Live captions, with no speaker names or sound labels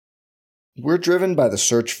We're driven by the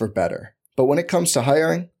search for better. But when it comes to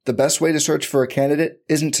hiring, the best way to search for a candidate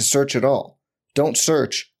isn't to search at all. Don't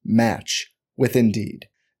search, match with Indeed.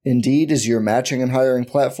 Indeed is your matching and hiring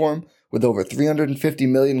platform with over 350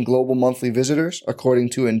 million global monthly visitors,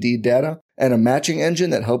 according to Indeed data, and a matching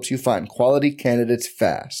engine that helps you find quality candidates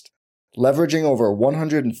fast. Leveraging over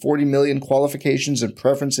 140 million qualifications and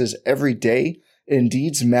preferences every day,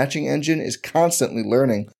 Indeed's matching engine is constantly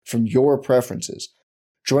learning from your preferences.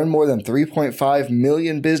 Join more than 3.5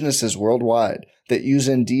 million businesses worldwide that use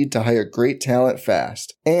Indeed to hire great talent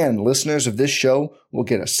fast. And listeners of this show will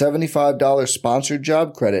get a $75 sponsored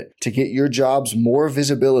job credit to get your jobs more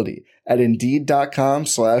visibility at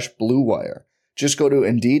Indeed.com/Blue Wire. Just go to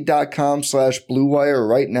Indeed.com/Blue Wire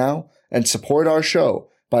right now and support our show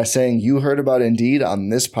by saying you heard about Indeed on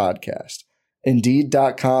this podcast.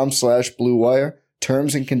 Indeed.com/Blue Wire.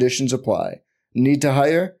 Terms and conditions apply. Need to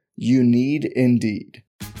hire? You need Indeed.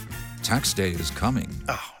 Tax day is coming.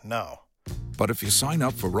 Oh, no. But if you sign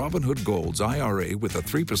up for Robinhood Gold's IRA with a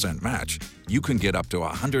 3% match, you can get up to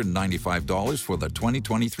 $195 for the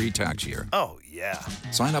 2023 tax year. Oh, yeah.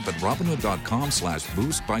 Sign up at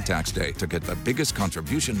Robinhood.com/boost by tax day to get the biggest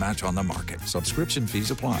contribution match on the market. Subscription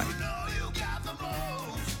fees apply.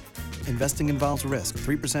 Investing involves risk.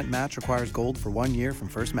 3% match requires gold for 1 year from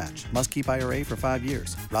first match. Must keep IRA for 5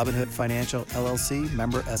 years. Robinhood Financial, LLC,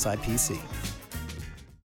 member SIPC.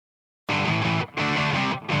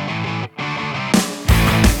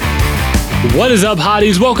 What is up,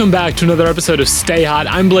 hotties? Welcome back to another episode of Stay Hot.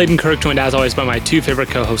 I'm Bladen Kirk, joined as always by my two favorite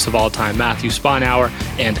co-hosts of all time, Matthew Sponhour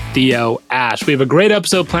and Theo Ash. We have a great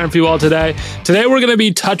episode planned for you all today. Today we're going to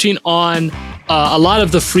be touching on a lot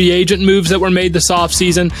of the free agent moves that were made this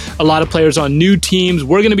offseason, a lot of players on new teams.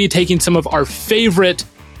 We're going to be taking some of our favorite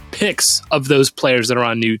picks of those players that are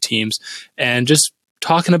on new teams and just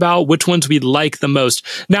talking about which ones we like the most.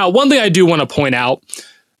 Now, one thing I do want to point out,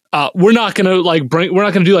 we're not going to do like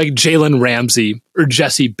Jalen Ramsey or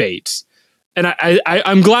Jesse Bates. And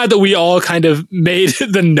I'm glad that we all kind of made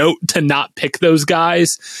the note to not pick those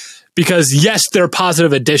guys because yes, they're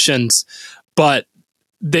positive additions, but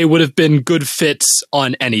they would have been good fits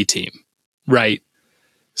on any team. Right.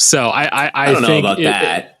 So I don't know about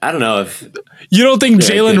that. I don't know if you don't think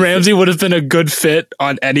Jalen Ramsey would have been a good fit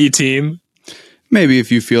on any team. Maybe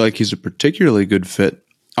if you feel like he's a particularly good fit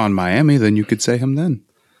on Miami, then you could say him then.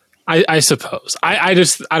 I suppose. I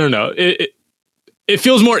don't know. It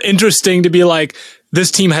feels more interesting to be like,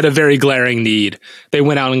 this team had a very glaring need. They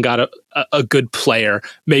went out and got a good player,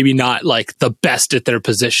 maybe not like the best at their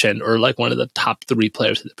position or like one of the top 3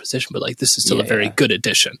 players at their position, but like this is still a very good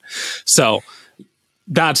addition. So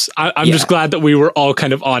I'm just glad that we were all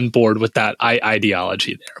kind of on board with that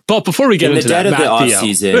ideology there. But before we get into that, in the dead of the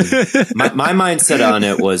offseason, my mindset on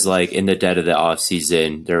it was like in the dead of the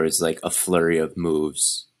offseason, there was like a flurry of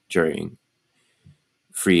moves during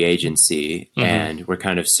free agency, and we're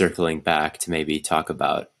kind of circling back to maybe talk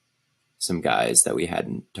about some guys that we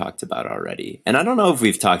hadn't talked about already. And I don't know if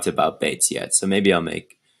we've talked about Bates yet, so maybe I'll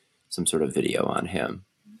make some sort of video on him.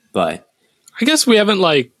 But I guess we haven't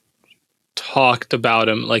like talked about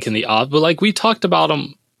him like in the off, but like we talked about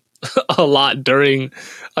him a lot during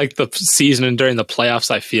like the season and during the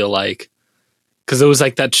playoffs, I feel like, because there was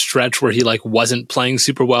like that stretch where he like wasn't playing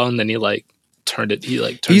super well and then he turns he's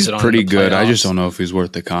it on. He's pretty good. I just don't know if he's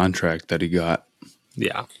worth the contract that he got.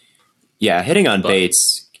 Yeah. Hitting on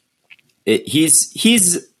Bates,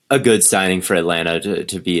 he's a good signing for Atlanta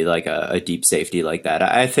to be like a deep safety like that.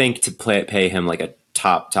 I think to pay him like a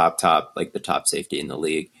top, like the top safety in the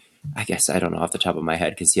league. I guess I don't know off the top of my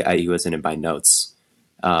head because he wasn't in my notes.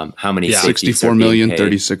 How many? 64 million,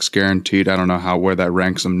 36 guaranteed. I don't know where that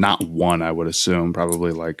ranks him. Not 1, I would assume.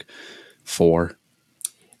 Probably like 4.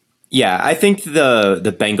 Yeah, I think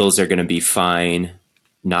the Bengals are going to be fine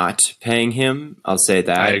not paying him. I'll say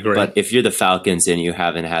that. I agree. But if you're the Falcons and you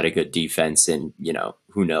haven't had a good defense in,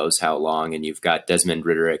 who knows how long, and you've got Desmond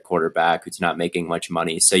Ridder at quarterback who's not making much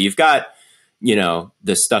money. So you've got,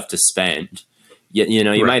 the stuff to spend.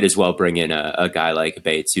 You might as well bring in a guy like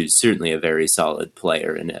Bates, who's certainly a very solid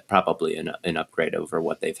player and probably an upgrade over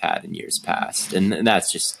what they've had in years past. And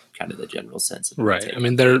that's just kind of the general sense of it. Right. I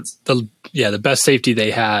mean, they're the best safety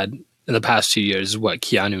they had in the past 2 years is what,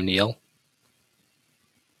 Keanu Neal?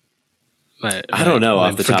 I don't know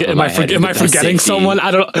off the top of my head. Am I forgetting someone?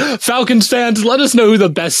 I don't. Falcons fans, let us know who the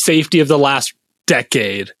best safety of the last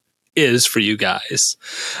decade is for you guys.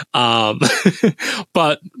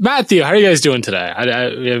 But Matthew, how are you guys doing today?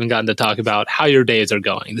 We haven't gotten to talk about how your days are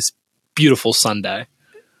going this beautiful Sunday.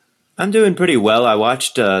 I'm doing pretty well. I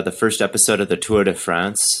watched the first episode of the Tour de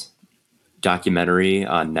France documentary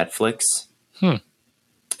on Netflix.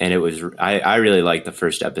 and it was I really liked the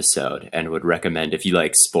first episode and would recommend, if you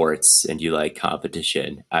like sports and you like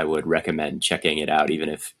competition, I would recommend checking it out, even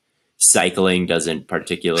if cycling doesn't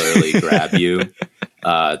particularly grab you.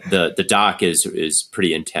 The doc is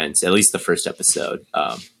pretty intense, at least the first episode.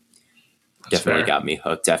 Definitely got me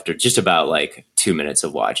hooked. After just about like 2 minutes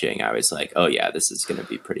of watching, I was like, oh yeah, this is going to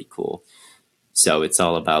be pretty cool. So it's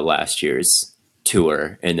all about last year's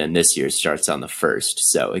tour, and then this year starts on the 1st.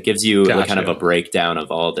 So it gives you kind of a breakdown of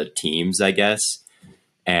all the teams, I guess.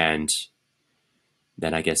 And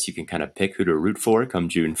then I guess you can kind of pick who to root for come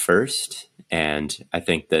June 1st. And I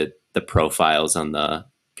think that the profiles on the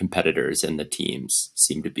competitors and the teams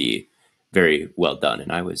seem to be very well done.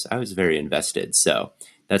 And I was very invested. So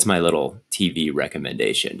that's my little TV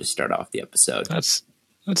recommendation to start off the episode. That's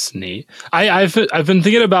neat. I've been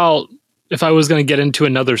thinking about, if I was going to get into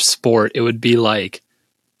another sport, it would be like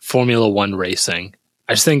Formula One racing.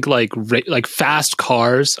 I just think like fast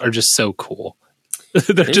cars are just so cool.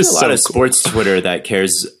 They're There's just a lot so of sports Twitter that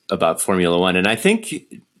cares about Formula One, and I think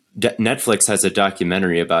Netflix has a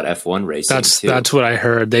documentary about F1 racing. That's what I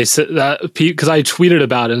heard. They said that because I tweeted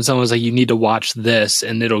about it, and someone was like, "You need to watch this,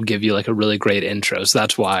 and it'll give you like a really great intro." So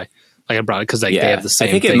that's why I brought it, because they have the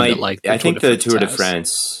same thing. I think the Tour de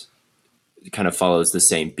France kind of follows the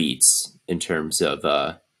same beats in terms of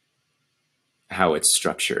how it's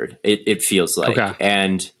structured. It feels like,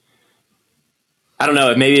 and I don't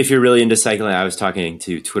know. Maybe if you're really into cycling, I was talking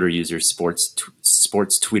to Twitter user sports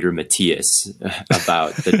tweeter Matthias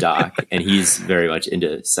about the doc, and he's very much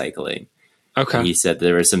into cycling. Okay, and he said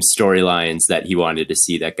there were some storylines that he wanted to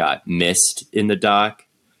see that got missed in the doc.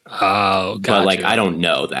 Oh, gotcha. But like, I don't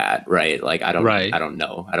know that, right? Like, I don't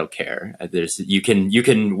know. I don't care. You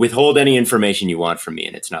can withhold any information you want from me,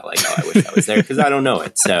 and it's not like, oh, I wish I was there, because I don't know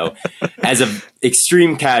it. So, as an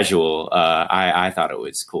extreme casual, I thought it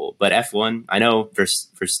was cool. But F1, I know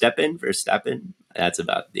Verstappen. That's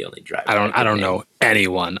about the only driver. I don't know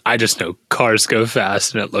anyone. I just know cars go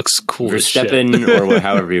fast and it looks cool. Verstappen, or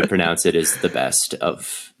however you pronounce it, is the best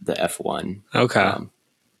of the F1.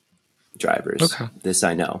 Drivers. Okay. This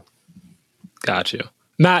I know. Got you.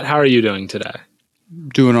 Matt, how are you doing today?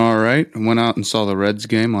 Doing all right. I went out and saw the Reds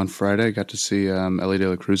game on Friday. Got to see Ellie De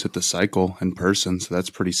La Cruz hit the cycle in person, so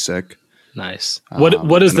that's pretty sick. Nice.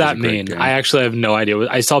 What does that mean? I actually have no idea.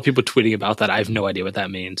 I saw people tweeting about that. I have no idea what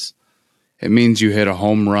that means. It means you hit a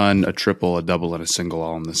home run, a triple, a double, and a single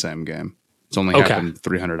all in the same game. It's only happened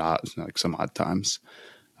 300 odds, like some odd times.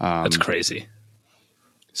 That's crazy.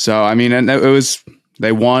 So, I mean, and it was...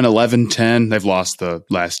 They won 11-10. They've lost the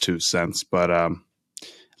last two since, but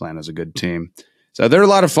Atlanta's a good team. So they're a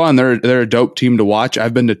lot of fun. They're a dope team to watch.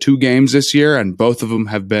 I've been to 2 games this year, and both of them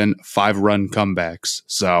have been 5-run comebacks.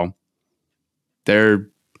 So they're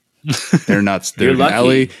nuts. You're lucky.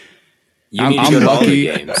 Ellie, you need to go to all the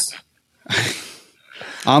games.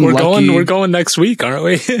 We're lucky. We're going next week, aren't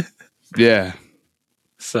we? Yeah.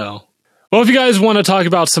 So, well, if you guys want to talk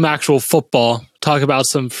about some actual football, talk about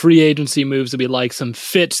some free agency moves that we like, some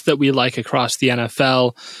fits that we like across the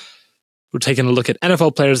NFL, we're taking a look at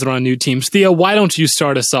NFL players that are on new teams. Theo, why don't you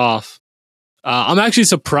start us off? I'm actually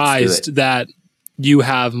surprised that you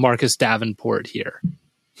have Marcus Davenport here.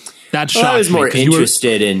 That shocked me. I was more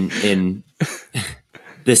interested in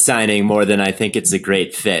the signing more than I think it's a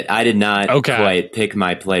great fit. I did not quite pick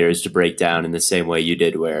my players to break down in the same way you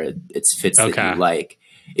did, where it's fits that you like.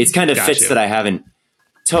 It's kind of fits that I haven't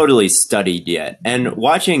totally studied yet. And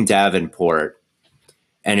watching Davenport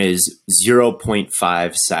and his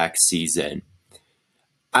 0.5 sack season,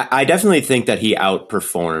 I definitely think that he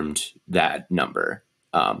outperformed that number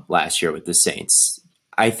last year with the Saints.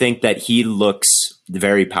 I think that he looks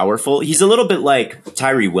very powerful. He's a little bit like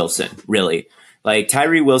Tyree Wilson, really. Like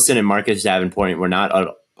Tyree Wilson and Marcus Davenport were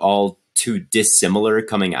not all too dissimilar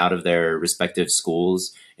coming out of their respective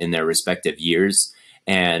schools in their respective years.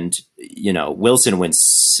 And, you know, Wilson went,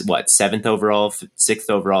 7th overall, 6th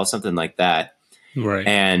overall, something like that. Right.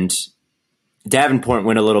 And Davenport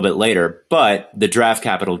went a little bit later, but the draft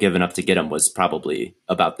capital given up to get him was probably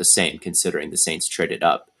about the same, considering the Saints traded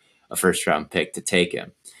up a first-round pick to take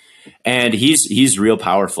him. And he's real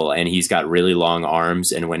powerful, and he's got really long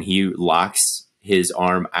arms. And when he locks his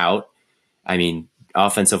arm out, I mean,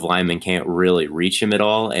 offensive linemen can't really reach him at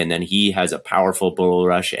all. And then he has a powerful bull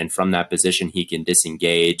rush. And from that position, he can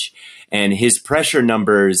disengage. And his pressure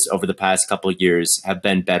numbers over the past couple of years have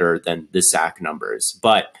been better than the sack numbers.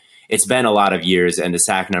 But it's been a lot of years, and the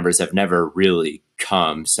sack numbers have never really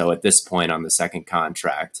come. So at this point on the second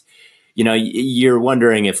contract, you know, you're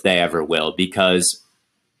wondering if they ever will, because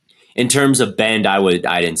in terms of bend, I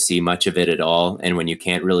didn't see much of it at all. And when you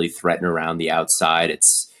can't really threaten around the outside,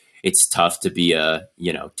 it's tough to be a,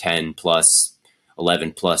 10 plus,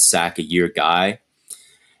 11 plus sack a year guy.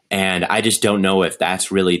 And I just don't know if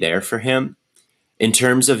that's really there for him. In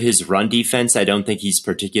terms of his run defense, I don't think he's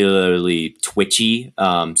particularly twitchy.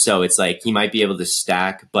 So it's like he might be able to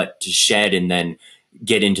stack, but to shed and then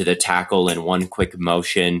get into the tackle in one quick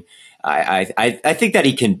motion. I think that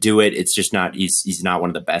he can do it. It's just not, he's not one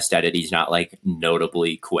of the best at it. He's not like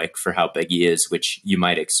notably quick for how big he is, which you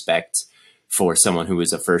might expect for someone who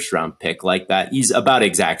is a first round pick like that. He's about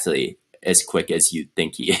exactly as quick as you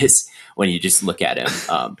think he is when you just look at him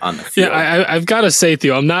on the field. Yeah, I've got to say,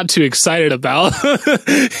 Theo, I'm not too excited about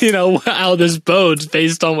how this bodes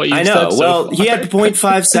based on what you said. I know. So far. He had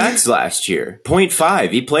 0.5 sacks last year.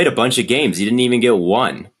 0.5. He played a bunch of games. He didn't even get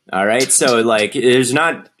one. All right. So like, there's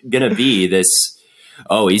not going to be this,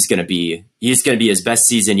 he's going to be his best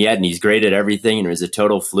season yet, and he's great at everything, and it was a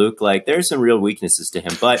total fluke. Like, there's some real weaknesses to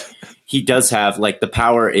him, but he does have, like, the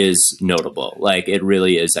power is notable. Like, it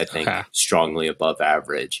really is, I think, strongly above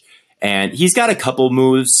average. And he's got a couple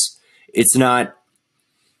moves. It's not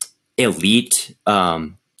elite.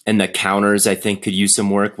 And the counters, I think, could use some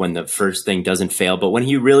work when the first thing doesn't fail. But when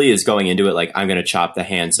he really is going into it, like, I'm going to chop the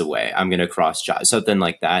hands away, I'm going to cross chop, something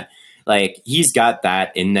like that. Like, he's got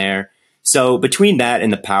that in there. So between that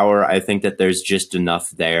and the power, I think that there's just enough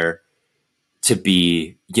there to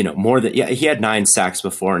be, more than, he had 9 sacks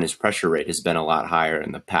before, and his pressure rate has been a lot higher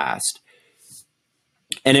in the past.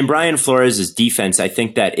 And in Brian Flores' defense, I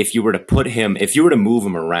think that if you were to move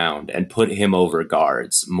him around and put him over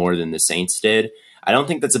guards more than the Saints did, I don't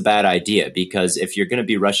think that's a bad idea, because if you're going to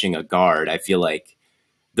be rushing a guard, I feel like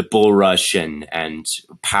the bull rush and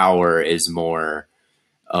power is more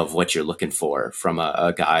of what you're looking for from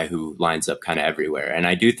a guy who lines up kind of everywhere. And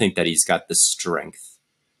I do think that he's got the strength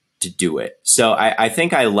to do it. So I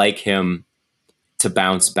think I like him to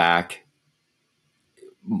bounce back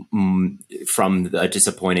from a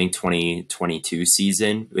disappointing 2022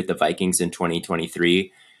 season with the Vikings in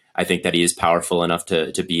 2023. I think that he is powerful enough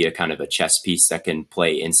to be a kind of a chess piece that can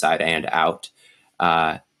play inside and out.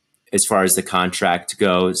 As far as the contract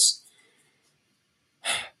goes,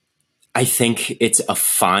 I think it's a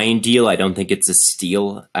fine deal. I don't think it's a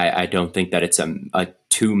steal. I don't think that it's a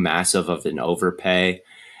too massive of an overpay.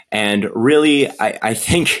 And really, I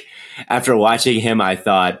think after watching him, I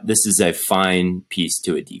thought this is a fine piece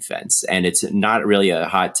to a defense. And it's not really a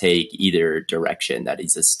hot take either direction that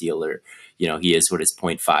he's a steal or, he is what his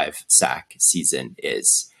 0.5 sack season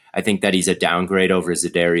is. I think that he's a downgrade over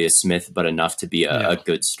Zadarius Smith, but enough to be a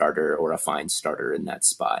good starter or a fine starter in that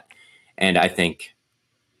spot. And I think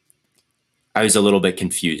I was a little bit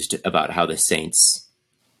confused about how the Saints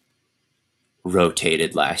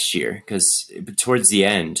rotated last year, because towards the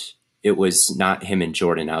end, it was not him and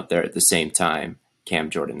Jordan out there at the same time. Cam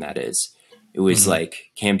Jordan, that is. It was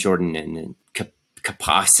like Cam Jordan and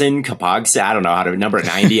Kapagsa. I don't know how to, number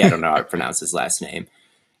 90. I don't know how to pronounce his last name.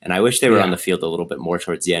 And I wish they were on the field a little bit more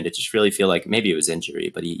towards the end. It just really feel like maybe it was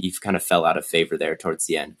injury, but he kind of fell out of favor there towards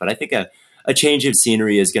the end. But I think a change of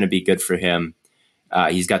scenery is going to be good for him.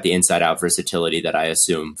 He's got the inside-out versatility that I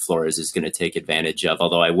assume Flores is going to take advantage of,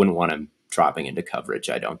 although I wouldn't want him dropping into coverage,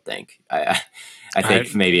 I don't think. I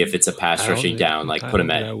think maybe if it's a pass rushing down, like put him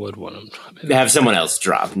at – I would want him have someone else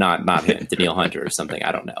drop, not him, Danielle Hunter or something.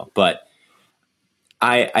 I don't know. But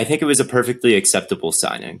I think it was a perfectly acceptable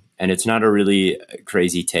signing, and it's not a really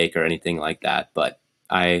crazy take or anything like that, but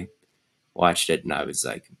I watched it and I was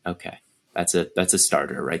like, okay. That's a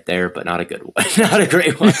starter right there, but not a good one. Not a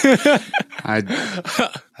great one. I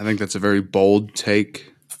think that's a very bold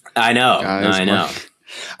take. I know. I know.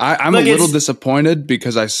 I'm a little disappointed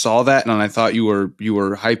because I saw that and I thought you were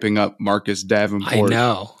hyping up Marcus Davenport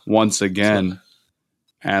once again,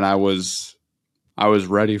 and I was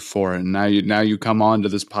ready for it. And now you come on to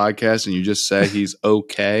this podcast and you just say he's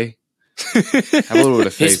okay. Have a little bit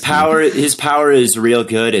of faith. His power is real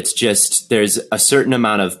good. It's just there's a certain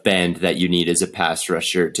amount of bend that you need as a pass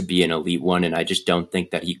rusher to be an elite one, and I just don't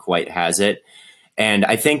think that he quite has it. And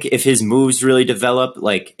I think if his moves really develop,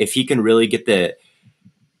 like if he can really get the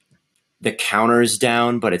counters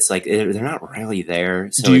down, but it's like they're not really there.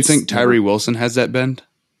 So do you think Tyree Wilson has that bend?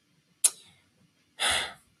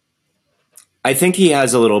 I think he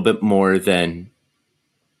has a little bit more than.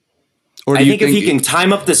 Or I think if he can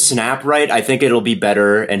time up the snap right, I think it'll be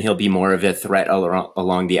better, and he'll be more of a threat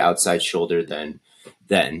along the outside shoulder than.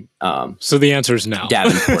 So the answer is no.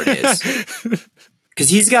 Davenport is, because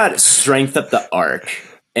he's got strength up the arc,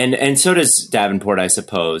 and so does Davenport, I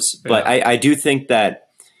suppose. But I do think that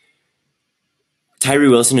Tyree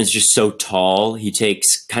Wilson is just so tall. He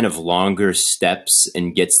takes kind of longer steps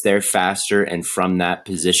and gets there faster. And from that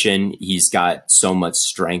position, he's got so much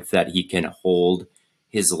strength that he can hold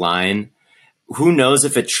his line. Who knows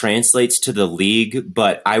if it translates to the league,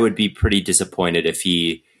 but I would be pretty disappointed if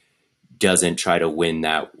he doesn't try to win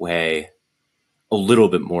that way a little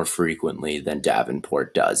bit more frequently than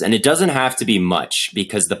Davenport does. And it doesn't have to be much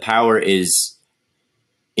because the power is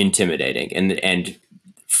intimidating. And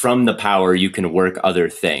from the power, you can work other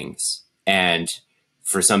things. And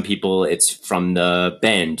for some people, it's from the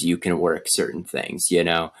bend, you can work certain things, you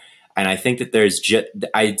know? And I think that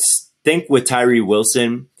I think with Tyree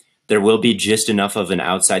Wilson, there will be just enough of an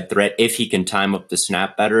outside threat if he can time up the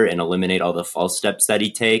snap better and eliminate all the false steps that he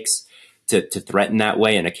takes to threaten that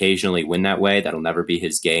way and occasionally win that way. That'll never be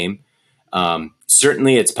his game.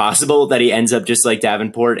 Certainly it's possible that he ends up just like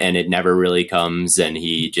Davenport and it never really comes and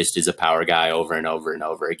he just is a power guy over and over and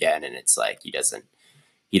over again. And it's like, he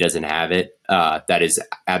doesn't have it. That is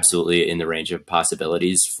absolutely in the range of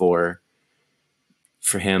possibilities for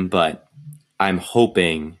him, but I'm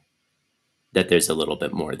hoping that there's a little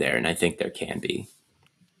bit more there. And I think there can be.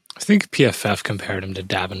 I think PFF compared him to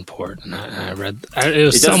Davenport, and I read it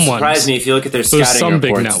was It doesn't surprise me if you look at their scouting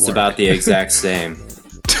reports. It's about the exact same.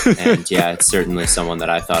 And yeah, it's certainly someone that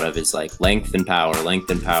I thought of as like length and power.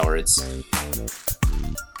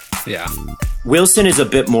 Yeah. Wilson is a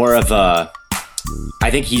bit more of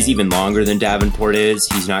I think he's even longer than Davenport is.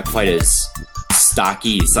 He's not quite as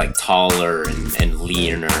stocky. He's like taller and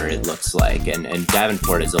leaner, it looks like. And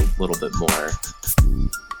Davenport is a little bit more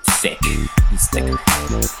thick. He's thicker.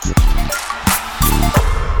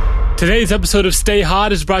 Today's episode of Stay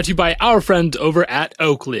Hot is brought to you by our friends over at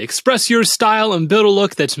Oakley. Express your style and build a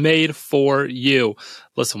look that's made for you.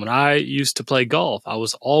 Listen, when I used to play golf, I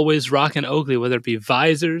was always rocking Oakley, whether it be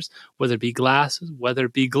visors, whether it be glasses, whether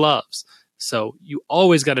it be gloves. So you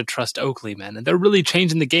always got to trust Oakley, man. And they're really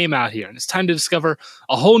changing the game out here. And it's time to discover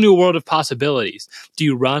a whole new world of possibilities. Do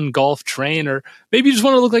you run, golf, train, or maybe you just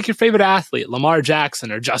want to look like your favorite athlete, Lamar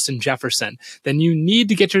Jackson or Justin Jefferson? Then you need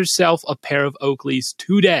to get yourself a pair of Oakleys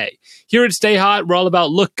today. Here at Stay Hot, we're all about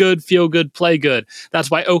look good, feel good, play good. That's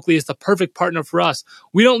why Oakley is the perfect partner for us.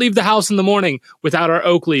 We don't leave the house in the morning without our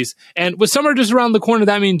Oakleys. And with summer just around the corner,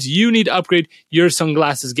 that means you need to upgrade your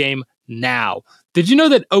sunglasses game now. Did you know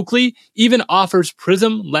that Oakley even offers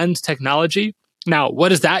prism lens technology? Now,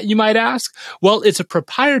 what is that, you might ask? Well, it's a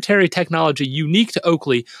proprietary technology unique to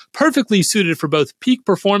Oakley, perfectly suited for both peak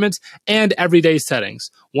performance and everyday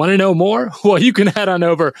settings. Want to know more? Well, you can head on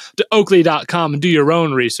over to Oakley.com and do your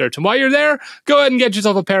own research. And while you're there, go ahead and get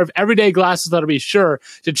yourself a pair of everyday glasses that'll be sure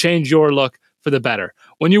to change your look for the better.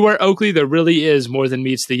 When you wear Oakley, there really is more than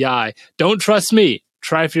meets the eye. Don't trust me.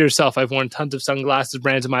 Try for yourself. I've worn tons of sunglasses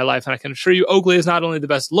brands in my life, and I can assure you Oakley is not only the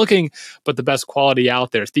best looking, but the best quality out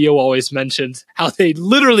there. Theo always mentions how they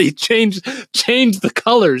literally change the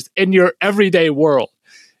colors in your everyday world.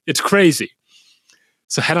 It's crazy.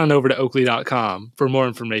 So head on over to Oakley.com for more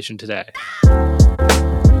information today.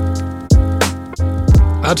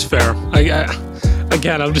 That's fair. I'm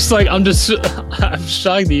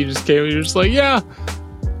shocked that you just came and you're just like, yeah.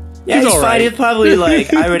 Yeah, he's fine. He'll probably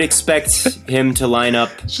I would expect him to line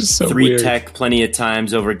up so 3 weird. tech plenty of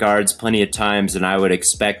times over guards plenty of times. And I would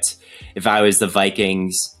expect, if I was the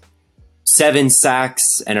Vikings, 7 sacks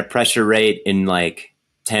and a pressure rate in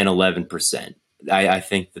 10-11%. I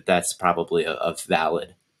think that's probably a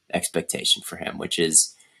valid expectation for him, which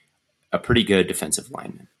is a pretty good defensive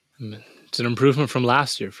lineman. It's an improvement from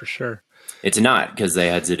last year for sure. It's not, because they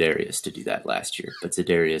had Za'Darius to do that last year, but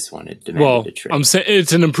Za'Darius demanded a trade. I'm saying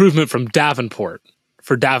it's an improvement from Davenport.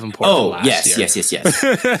 For Davenport last year.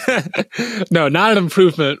 Yes. No, not an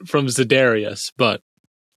improvement from Za'Darius, but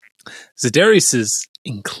Za'Darius is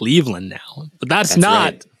in Cleveland now. But that's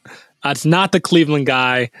not the Cleveland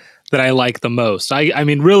guy that I like the most. I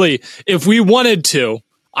mean, really, if we wanted to,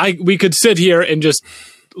 we could sit here and just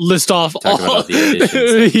list off all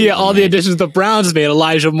the additions the Browns made: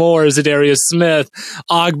 Elijah Moore, Za'Darius Smith,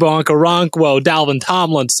 Ogbo Okoronkwo, Dalvin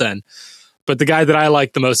Tomlinson. But the guy that I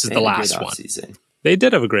like the most is the last one. They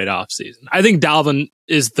did have a great offseason. I think Dalvin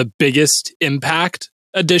is the biggest impact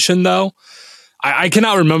addition, though. I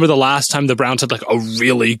cannot remember the last time the Browns had a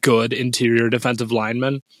really good interior defensive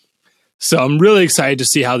lineman. So I'm really excited to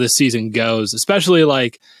see how this season goes, especially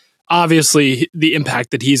obviously, the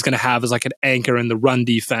impact that he's going to have is an anchor in the run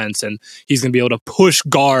defense, and he's going to be able to push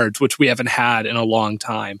guards, which we haven't had in a long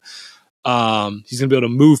time. He's going to be able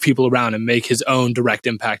to move people around and make his own direct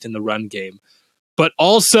impact in the run game. But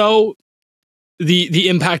also the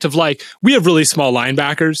impact of we have really small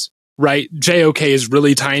linebackers, right? JOK is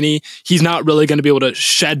really tiny. He's not really going to be able to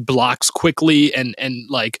shed blocks quickly and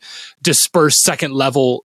like disperse second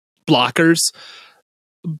level blockers.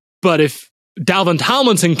 But if Dalvin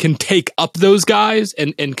Tomlinson can take up those guys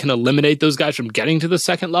and can eliminate those guys from getting to the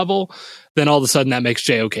second level, then all of a sudden that makes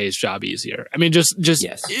JOK's job easier. I mean, just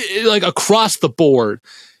Yes. Like across the board,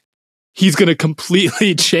 he's going to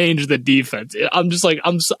completely change the defense.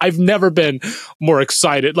 I've never been more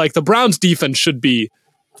excited. Like the Browns defense should be.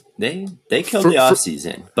 They killed the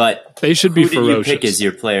offseason, but they should be who ferocious. did you pick as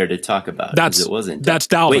your player to talk about? That's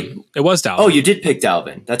Dalvin. Wait. It was Dalvin. Oh, you did pick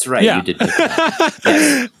Dalvin. That's right. Yeah. You did pick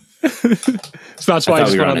Dalvin. Yes. So that's why I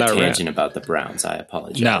just we were went on on a that tangent rant. about the Browns. I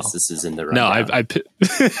apologize. No. This is in the No, rundown.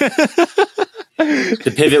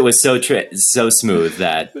 The pivot was so smooth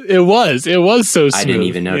that it was so smooth. I didn't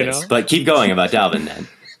even notice. You know? But keep going about Dalvin then.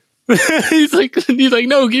 he's like,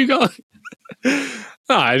 no, keep going.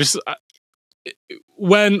 No,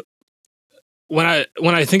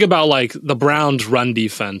 when I think about like the Browns' run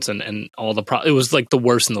defense and all it was like the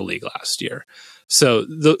worst in the league last year. So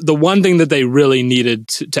the one thing that they really needed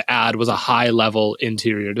to add was a high level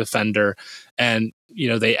interior defender, and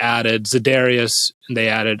they added Za'Darius and they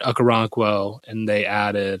added Okoronkwo and they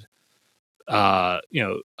added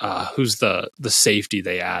who's the safety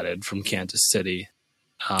they added from Kansas City,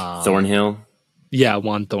 Thornhill. Yeah,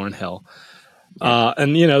 Juan Thornhill.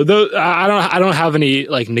 And I don't have any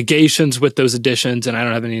like negations with those additions, and I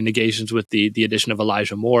don't have any negations with the addition of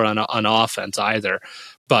Elijah Moore on offense either.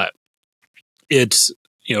 But it's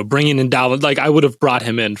bringing in Dalvin, like I would have brought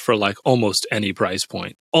him in for like almost any price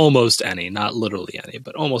point, almost any, not literally any,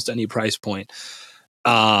 but almost any price point.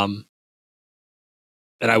 And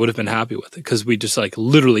I would have been happy with it because we just like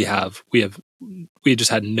literally we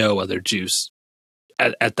just had no other juice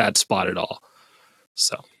at that spot at all.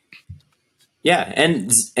 So. Yeah,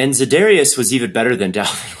 and Za'Darius was even better than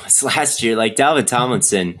Dalvin was last year. Like Dalvin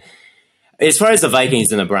Tomlinson, as far as the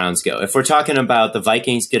Vikings and the Browns go, if we're talking about the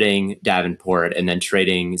Vikings getting Davenport and then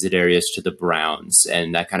trading Za'Darius to the Browns,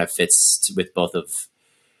 and that kind of fits with both of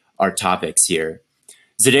our topics here,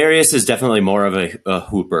 Za'Darius is definitely more of a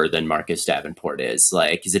hooper than Marcus Davenport is.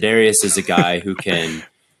 Like Za'Darius is a guy who can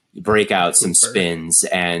break out some spins,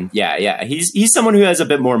 and he's someone who has a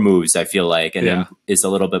bit more moves, I feel like, and is a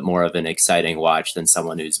little bit more of an exciting watch than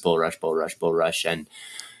someone who's bull rush, and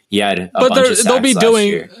he had a bunch of sacks they'll be last doing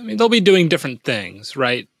year. I mean they'll be doing different things,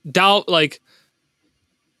 right? I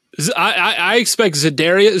expect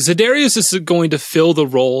Za'Darius is going to fill the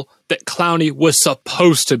role that Clowney was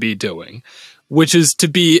supposed to be doing, which is to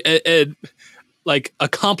be a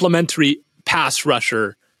complementary pass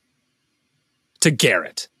rusher to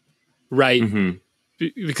Garrett. Right. Mm-hmm.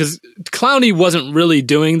 Because Clowney wasn't really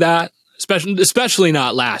doing that, especially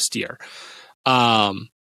not last year. But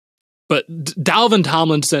Dalvin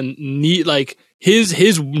Tomlinson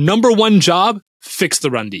his number one job, fix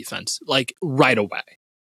the run defense, like right away.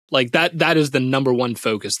 Like that is the number one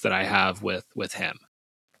focus that I have with him.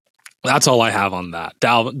 That's all I have on that.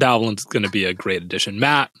 Dalvin's going to be a great addition.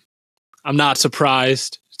 Matt, I'm not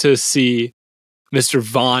surprised to see Mr.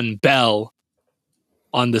 Von Bell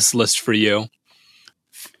on this list for you.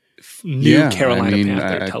 Carolina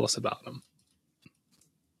Panther. Tell us about him.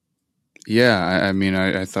 Yeah,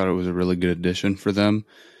 I thought it was a really good addition for them.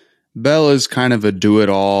 Bell is kind of a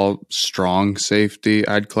do-it-all strong safety,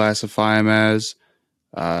 I'd classify him as.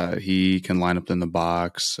 He can line up in the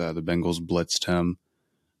box. The Bengals blitzed him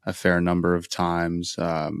a fair number of times.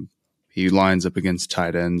 He lines up against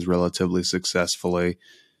tight ends relatively successfully.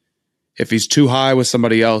 If he's too high with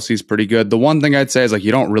somebody else, he's pretty good. The one thing I'd say is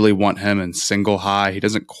you don't really want him in single high. He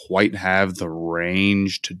doesn't quite have the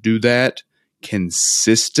range to do that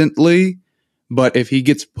consistently. But if he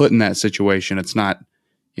gets put in that situation, it's not,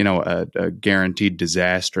 a guaranteed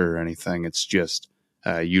disaster or anything. It's just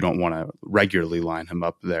you don't want to regularly line him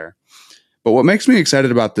up there. But what makes me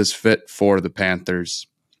excited about this fit for the Panthers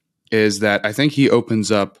is that I think he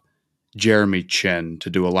opens up Jeremy Chinn to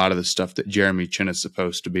do a lot of the stuff that Jeremy Chinn is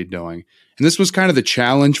supposed to be doing. And this was kind of the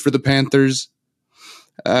challenge for the Panthers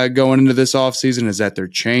going into this offseason, is that they're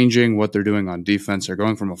changing what they're doing on defense. They're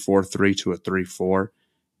going from a 4-3 to a 3-4.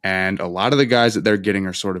 And a lot of the guys that they're getting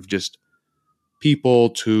are sort of just people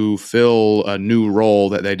to fill a new role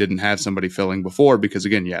that they didn't have somebody filling before because,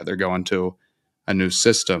 again, they're going to a new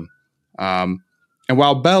system. And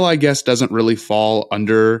while Bell, I guess, doesn't really fall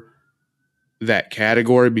under that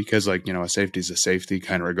category because a safety is a safety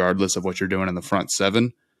kind of regardless of what you're doing in the front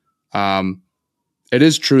seven. It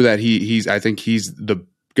is true that I think he's the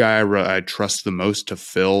guy I trust the most to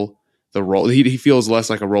fill the role. He feels less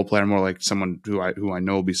like a role player, more like someone who I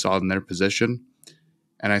know will be solid in their position.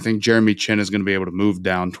 And I think Jeremy Chin is going to be able to move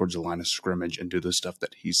down towards the line of scrimmage and do the stuff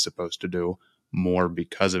that he's supposed to do more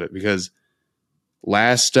because of it. Because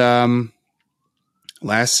last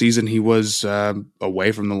season he was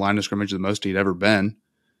away from the line of scrimmage the most he'd ever been.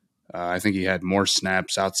 I think he had more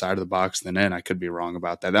snaps outside of the box than in. I could be wrong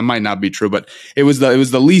about that. That might not be true, but it was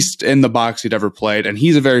the least in the box he'd ever played. And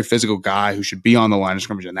he's a very physical guy who should be on the line of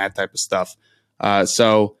scrimmage and that type of stuff.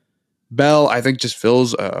 So Bell, I think, just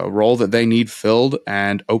fills a role that they need filled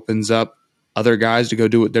and opens up other guys to go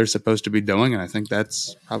do what they're supposed to be doing. And I think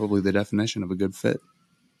that's probably the definition of a good fit.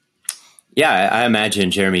 Yeah, I imagine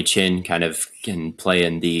Jeremy Chin kind of can play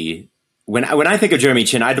in the when I think of Jeremy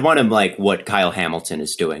Chin, I'd want him like what Kyle Hamilton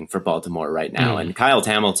is doing for Baltimore right now. And Kyle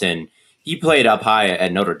Hamilton, he played up high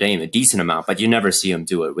at Notre Dame a decent amount, but you never see him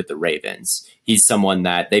do it with the Ravens. He's someone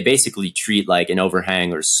that they basically treat like an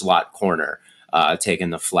overhang or slot corner,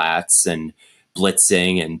 taking the flats and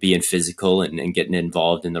blitzing and being physical and getting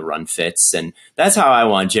involved in the run fits. And that's how I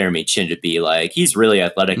want Jeremy Chin to be. Like, he's really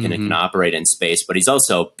athletic and can operate in space, but he's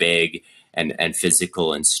also big and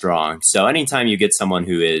physical and strong. So anytime you get someone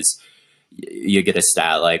who is, you get a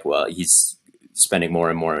stat like, well, he's spending more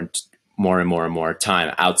and more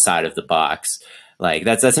time outside of the box. Like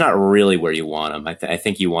that's not really where you want him. I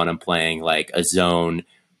think you want him playing like a zone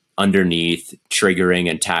underneath, triggering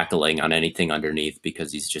and tackling on anything underneath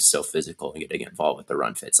because he's just so physical and getting involved with the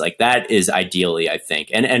run fits. Like that is ideally, I think,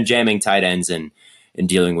 and jamming tight ends and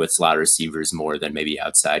dealing with slot receivers more than maybe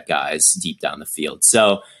outside guys deep down the field.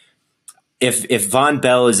 So if Von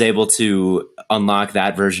Bell is able to unlock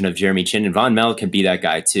that version of Jeremy Chin, and Von Bell can be that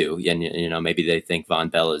guy too, and maybe they think Von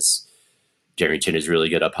Bell is Jeremy Chin is really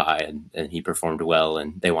good up high and he performed well,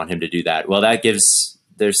 and they want him to do that. Well, that gives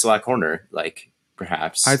their slot corner like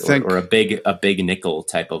perhaps I think, or a big nickel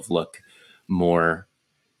type of look more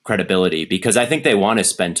credibility, because I think they want to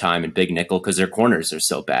spend time in big nickel because their corners are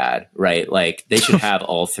so bad, right? Like they should have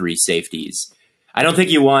all three safeties. I don't think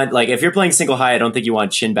you want, like, if you're playing single high, I don't think you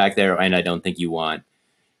want Chin back there, and I don't think you want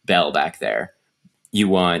Bell back there. You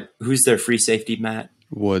want, who's their free safety, Matt?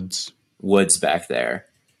 Woods back there.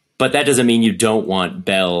 But that doesn't mean you don't want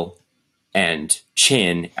Bell and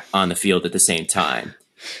Chin on the field at the same time.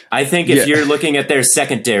 I think if you're looking at their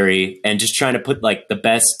secondary and just trying to put, like, the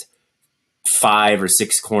best 5 or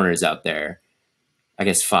 6 corners out there, I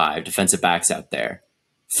guess 5 defensive backs out there,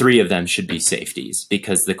 3 of them should be safeties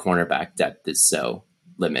because the cornerback depth is so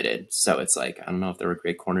limited. So it's like, I don't know if there were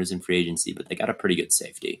great corners in free agency, but they got a pretty good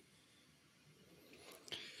safety.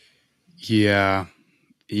 Yeah.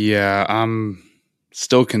 I'm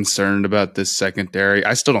still concerned about this secondary.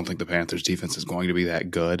 I still don't think the Panthers defense is going to be that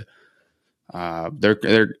good. There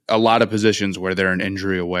are a lot of positions where they're an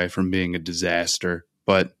injury away from being a disaster,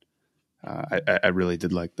 but I really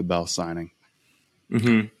did like the Bell signing.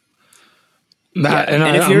 Mm-hmm. Matt, yeah.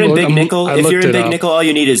 And if you're in big nickel, all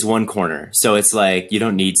you need is one corner. So it's like you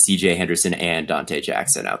don't need CJ Henderson and Dante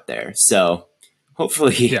Jackson out there. So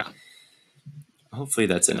hopefully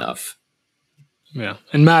that's enough. Yeah.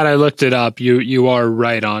 And Matt, I looked it up. You are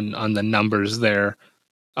right on the numbers there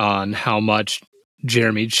on how much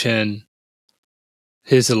Jeremy Chin,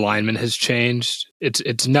 his alignment has changed.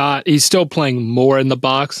 It's not, he's still playing more in the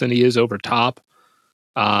box than he is over top.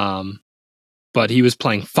 But he was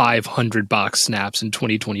playing 500 box snaps in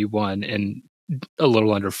 2021 and a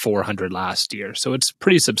little under 400 last year. So it's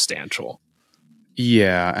pretty substantial.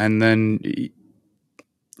 Yeah. And then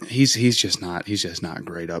he's just not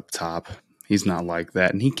great up top. He's not like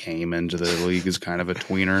that. And he came into the league as kind of a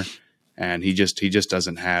tweener, and he just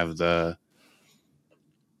doesn't have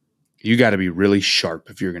you got to be really sharp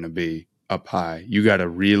if you're going to be up high. You got to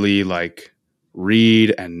really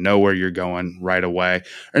read and know where you're going right away.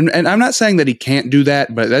 And I'm not saying that he can't do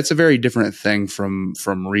that, but that's a very different thing from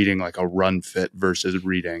reading like a run fit versus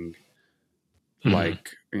reading where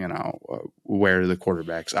the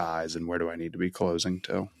quarterback's eyes and where do I need to be closing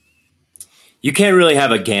to. You can't really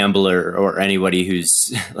have a gambler or anybody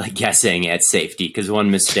who's like guessing at safety, because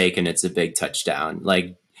one mistake and it's a big touchdown.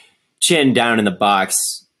 Like Chin down in the box,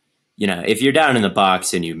 if you're down in the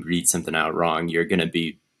box and you read something out wrong, you're going to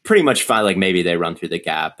be pretty much fine. Like maybe they run through the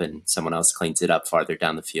gap and someone else cleans it up farther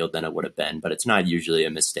down the field than it would have been, but it's not usually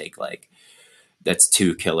a mistake like that's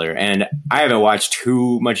too killer. And I haven't watched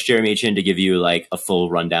too much Jeremy Chin to give you like a full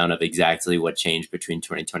rundown of exactly what changed between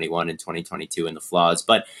 2021 and 2022 and the flaws.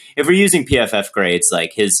 But if we're using PFF grades,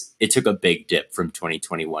 like it took a big dip from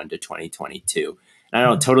 2021 to 2022. And I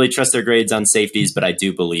don't totally trust their grades on safeties, but I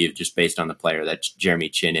do believe, just based on the player that Jeremy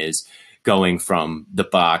Chin is, going from the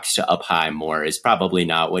box to up high more is probably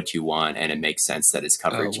not what you want. And it makes sense that his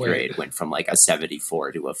coverage grade went from like a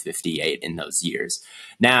 74 to a 58 in those years.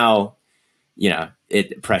 Now,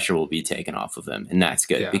 pressure will be taken off of him, and that's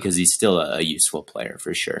good because he's still a useful player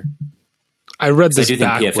for sure. I read this. I do think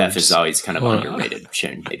backwards. PFF is always kind of underrated,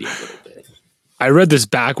 maybe a little bit. I read this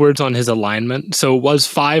backwards on his alignment. So it was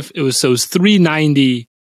 390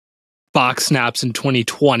 box snaps in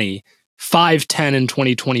 2020, 510 in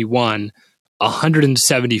 2021,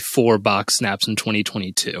 174 box snaps in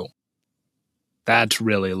 2022. That's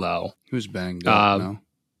really low. He was banged up. No?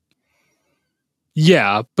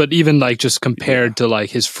 Yeah, but even like just compared to like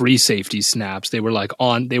his free safety snaps, they were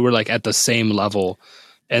like at the same level.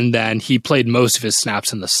 And then he played most of his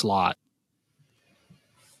snaps in the slot.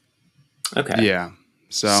 Okay. Yeah.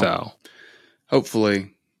 So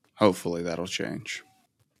hopefully that'll change.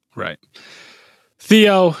 Right.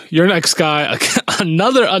 Theo, your next guy,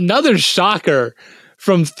 another shocker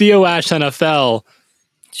from Theo Ash NFL.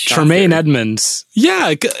 Shocker. Tremaine Edmonds.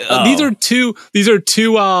 Yeah, these are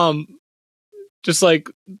two just like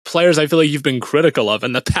players I feel like you've been critical of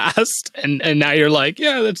in the past, and now you're like,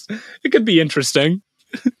 yeah, it could be interesting.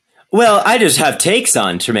 Well, I just have takes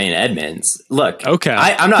on Tremaine Edmonds. Look, okay,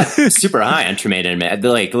 I'm not super high on Tremaine Edmonds.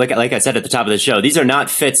 Like I said at the top of the show, these are not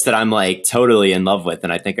fits that I'm like totally in love with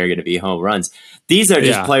and I think are going to be home runs. These are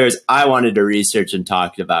just players I wanted to research and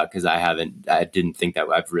talk about because I didn't think that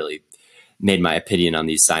I've really made my opinion on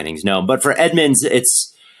these signings. No, but for Edmonds,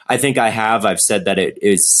 I've said that it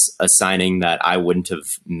is a signing that I wouldn't have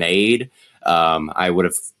made. I would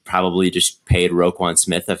have probably just paid Roquan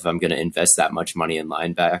Smith if I'm going to invest that much money in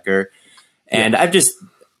linebacker. And I've just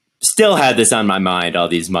still had this on my mind all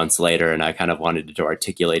these months later, and I kind of wanted to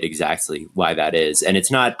articulate exactly why that is. And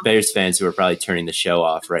it's not Bears fans who are probably turning the show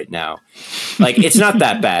off right now. Like, it's not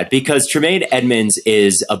that bad because Tremaine Edmonds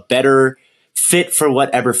is a better fit for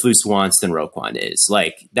what Eberflus wants than Roquan is.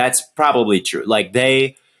 Like, that's probably true. Like,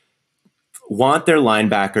 they want their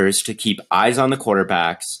linebackers to keep eyes on the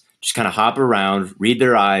quarterbacks, just kind of hop around, read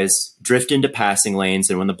their eyes, drift into passing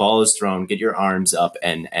lanes, and when the ball is thrown, get your arms up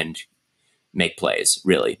and make plays,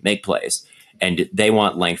 really, make plays. And they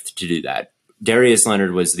want length to do that. Darius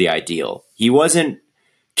Leonard was the ideal. He wasn't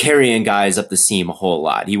carrying guys up the seam a whole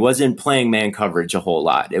lot. He wasn't playing man coverage a whole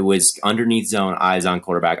lot. It was underneath zone, eyes on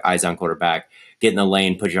quarterback, get in the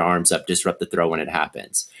lane, put your arms up, disrupt the throw when it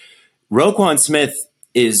happens. Roquan Smith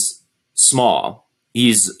is small.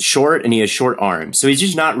 He's short and he has short arms. So he's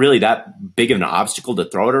just not really that big of an obstacle to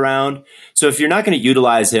throw it around. So if you're not going to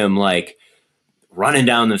utilize him like running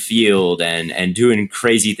down the field and doing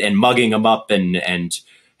crazy and mugging him up and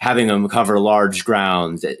having him cover large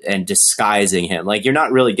grounds and disguising him, like you're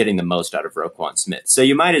not really getting the most out of Roquan Smith. So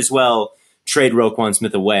you might as well trade Roquan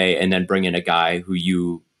Smith away and then bring in a guy who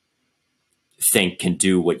you think can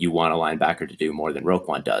do what you want a linebacker to do more than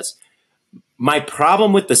Roquan does. My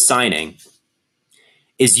problem with the signing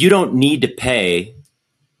is you don't need to pay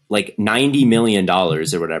like $90 million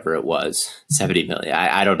or whatever it was, $70 million.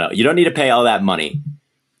 I don't know. You don't need to pay all that money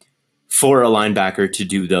for a linebacker to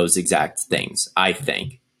do those exact things, I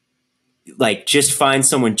think. Like, just find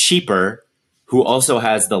someone cheaper who also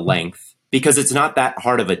has the length, because it's not that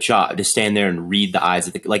hard of a job to stand there and read the eyes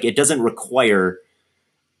of the, like, it doesn't require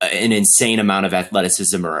an insane amount of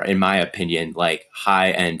athleticism or, in my opinion, like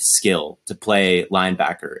high-end skill to play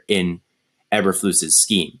linebacker in Eberflus's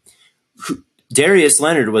scheme. Darius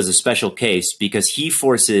Leonard was a special case because he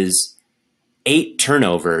forces 8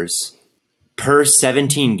 turnovers per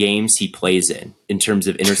 17 games he plays in terms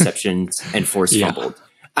of interceptions and forced fumbled.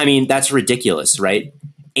 I mean, that's ridiculous, right?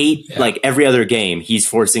 8, like every other game, he's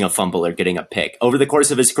forcing a fumble or getting a pick over the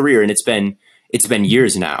course of his career, and it's been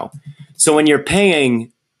years now. So when you're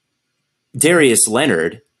paying Darius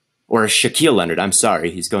Leonard or Shaquille Leonard, I'm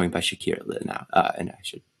sorry, he's going by Shaquille now, and I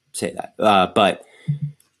should say that. But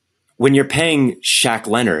when you're paying Shaq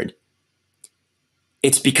Leonard,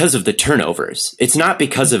 it's because of the turnovers. It's not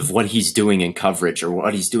because of what he's doing in coverage or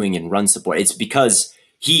what he's doing in run support. It's because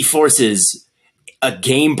he forces a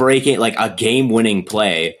game-breaking, like a game-winning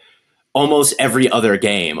play almost every other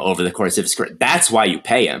game over the course of his career. That's why you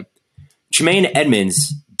pay him. Tremaine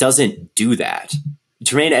Edmonds doesn't do that.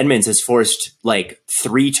 Tremaine Edmonds has forced like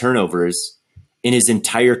 3 turnovers in his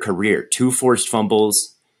entire career, 2 forced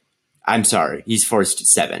fumbles. I'm sorry, he's forced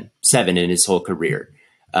 7 in his whole career,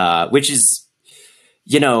 which is,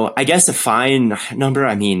 you know, I guess a fine number.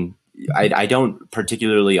 I mean, I don't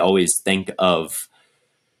particularly always think of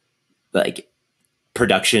like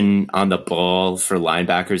production on the ball for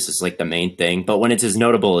linebackers is like the main thing. But when it's as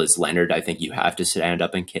notable as Leonard, I think you have to stand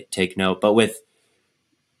up and take note. But with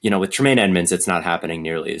Tremaine Edmonds, it's not happening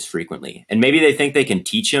nearly as frequently. And maybe they think they can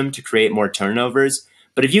teach him to create more turnovers.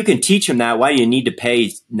 But if you can teach him that, why do you need to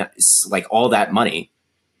pay like all that money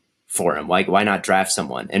for him? Why not draft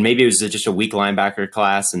someone? And maybe it was just a weak linebacker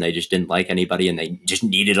class and they just didn't like anybody and they just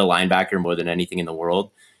needed a linebacker more than anything in the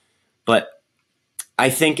world. But I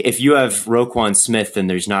think if you have Roquan Smith and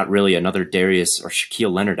there's not really another Darius or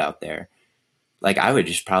Shaquille Leonard out there, like I would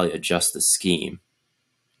just probably adjust the scheme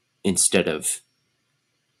instead of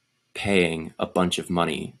paying a bunch of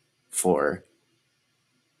money for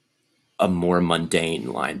a more mundane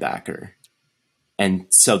linebacker. And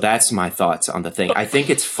so that's my thoughts on the thing. I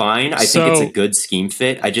think it's fine. I think it's a good scheme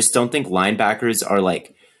fit. I just don't think linebackers are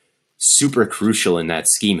like super crucial in that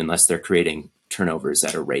scheme unless they're creating turnovers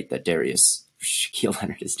at a rate that Darius Shaquille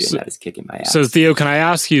Leonard is doing. That is kicking my ass. So Theo, can I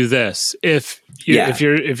ask you this? If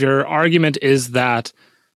your argument is that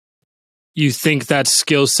you think that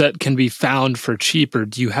skill set can be found for cheaper,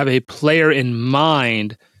 do you have a player in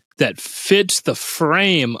mind that fits the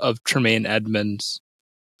frame of Tremaine Edmunds,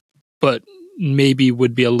 but maybe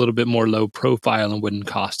would be a little bit more low profile and wouldn't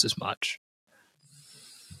cost as much?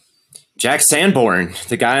 Jack Sanborn,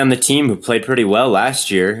 the guy on the team who played pretty well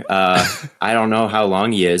last year. I don't know how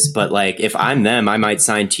long he is, but like if I'm them, I might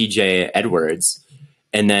sign TJ Edwards,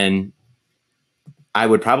 and then I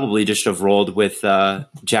would probably just have rolled with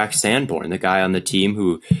Jack Sanborn, the guy on the team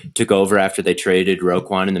who took over after they traded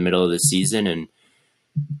Roquan in the middle of the season. And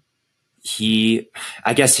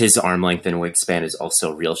I guess his arm length and wingspan is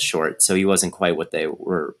also real short, so he wasn't quite what they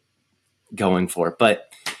were going for. But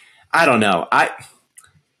I don't know.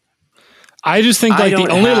 I just think like the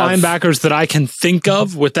only linebackers that I can think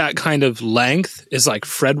of with that kind of length is like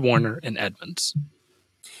Fred Warner and Edmunds.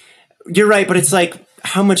 You're right, but it's like,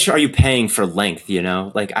 how much are you paying for length? You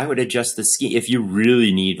know, like I would adjust the scheme if you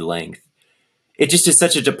really need length. It just is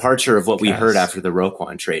such a departure of what we heard after the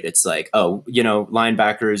Roquan trade. It's like, oh, you know,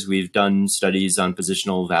 linebackers, we've done studies on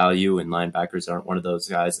positional value and linebackers aren't one of those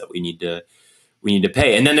guys that we need to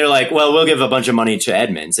pay. And then they're like, well, we'll give a bunch of money to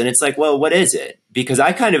Edmunds. And it's like, well, what is it? Because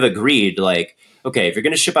I kind of agreed, like, okay, if you're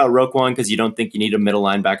going to ship out Roquan because you don't think you need a middle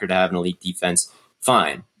linebacker to have an elite defense,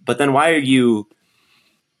 fine. But then why are you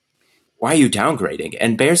downgrading?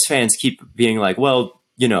 And Bears fans keep being like, well,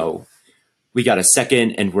 you know, we got a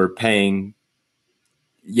second and we're paying,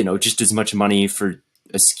 you know, just as much money for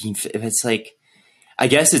a scheme. It's like, I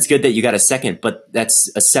guess it's good that you got a second, but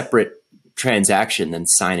that's a separate transaction than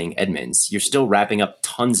signing Edmunds. You're still wrapping up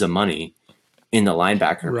tons of money in the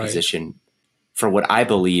linebacker position for what I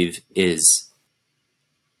believe is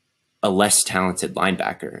a less talented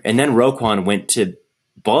linebacker. And then Roquan went to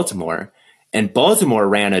Baltimore, and Baltimore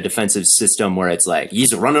ran a defensive system where it's like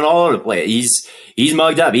he's running all over the place. He's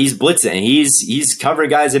mugged up. He's blitzing. He's covering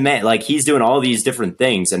guys in man. Like he's doing all these different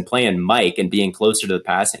things and playing Mike and being closer to the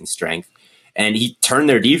passing strength. And he turned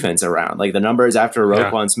their defense around. Like the numbers after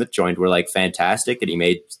Roquan Smith joined were like fantastic, and he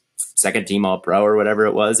made second team All Pro or whatever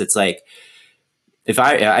it was. It's like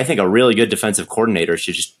I think a really good defensive coordinator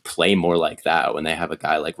should just play more like that when they have a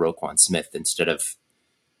guy like Roquan Smith instead of,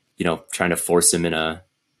 you know, trying to force him in a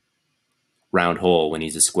round hole when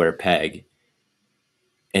he's a square peg,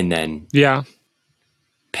 and then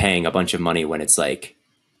paying a bunch of money when it's like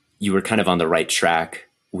you were kind of on the right track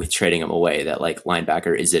with trading him away. That like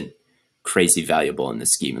linebacker isn't crazy valuable in the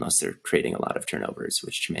scheme unless they're creating a lot of turnovers,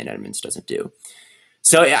 which Tremaine Edmunds doesn't do.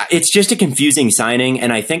 So yeah, it's just a confusing signing,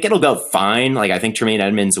 and I think it'll go fine. Like I think Tremaine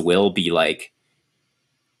Edmunds will be like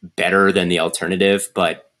better than the alternative,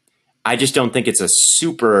 but I just don't think it's a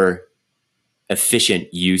super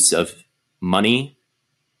efficient use of money,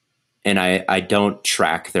 and I don't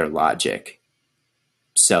track their logic.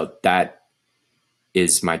 So that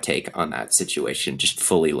is my take on that situation, just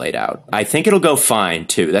fully laid out. I think it'll go fine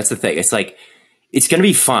too. That's the thing. It's like, it's going to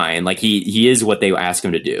be fine. Like he is what they ask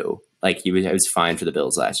him to do. Like he was fine for the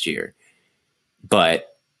Bills last year, but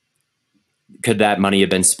could that money have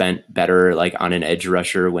been spent better, like on an edge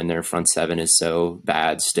rusher when their front seven is so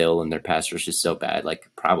bad still and their pass rush is so bad? Like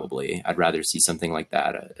probably. I'd rather see something like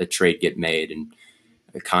that, a trade get made and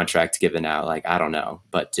a contract given out. Like, I don't know,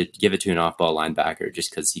 but to give it to an off-ball linebacker just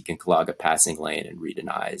because he can clog a passing lane and read an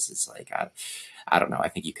eyes, it's like, I don't know. I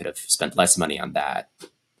think you could have spent less money on that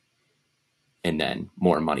and then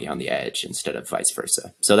more money on the edge instead of vice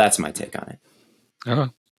versa. So that's my take on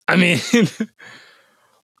it. I mean,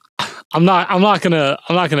 I'm not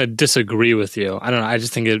gonna disagree with you. I don't know. I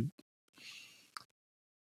just think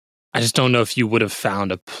I just don't know if you would have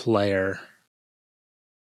found a player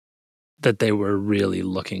that they were really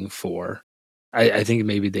looking for. I think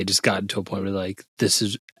maybe they just got to a point where like, this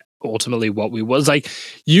is ultimately what we was like.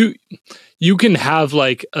 You can have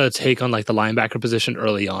like a take on like the linebacker position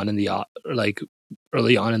early on in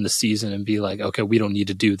the season and be like, okay, we don't need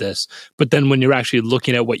to do this. But then when you're actually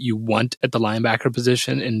looking at what you want at the linebacker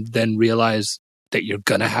position and then realize that you're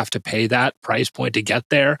going to have to pay that price point to get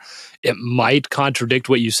there, it might contradict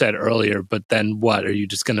what you said earlier. But then what? Are you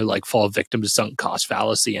just going to like fall victim to sunk cost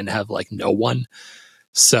fallacy and have like no one?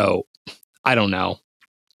 So I don't know.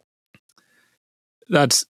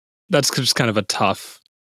 That's just kind of a tough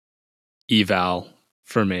eval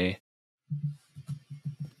for me.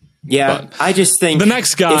 Yeah, But I just think the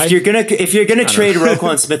next guy, if you're gonna trade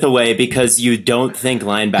Roquan Smith away because you don't think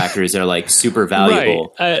linebackers are like super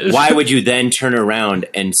valuable, Right. why would you then turn around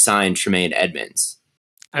and sign Tremaine Edmonds?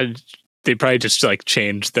 they probably just like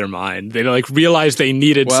changed their mind. They like realized they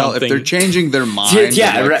needed Well, something. if they're changing their mind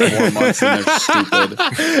Yeah, in like right. 4 months, then they're stupid.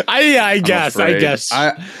 I guess. I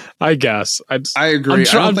agree. I'm I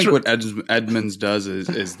don't think tr- what Edmonds does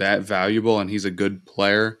is that valuable, and he's a good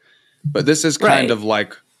player. But this is kind Right. of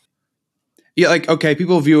like, yeah, like, okay,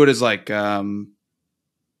 people view it as like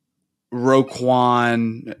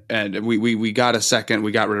Roquan, and we got a second.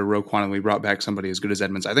 We got rid of Roquan, and we brought back somebody as good as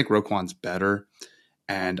Edmonds. I think Roquan's better,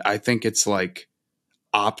 and I think it's like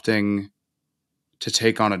opting to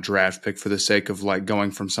take on a draft pick for the sake of like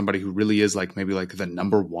going from somebody who really is like maybe like the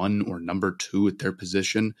number 1 or number 2 at their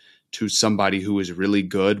position to somebody who is really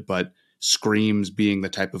good but screams being the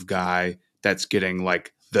type of guy that's getting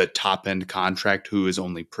like the top end contract who is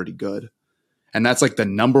only pretty good. And that's like the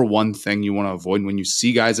number one thing you want to avoid when you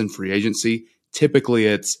see guys in free agency. Typically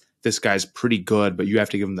it's this guy's pretty good, but you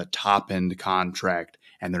have to give him the top end contract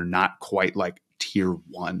and they're not quite like tier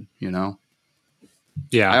 1, you know?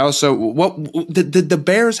 yeah. I also the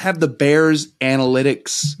Bears have the Bears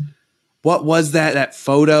analytics. What was that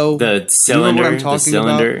photo? The Do you remember cylinder. what I'm The talking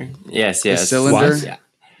cylinder. Yes. The cylinder? Yeah.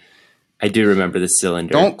 I do remember the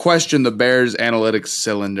cylinder. Don't question the Bears analytics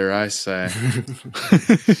cylinder, I say.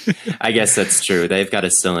 I guess that's true. They've got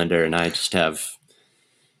a cylinder and I just have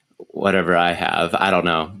whatever I have. I don't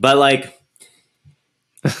know. But like,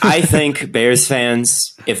 I think Bears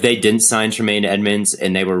fans, if they didn't sign Tremaine Edmonds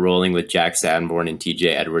and they were rolling with Jack Sanborn and TJ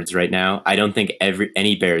Edwards right now, I don't think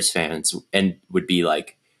any Bears fans would be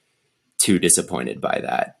like too disappointed by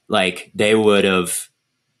that. Like they would have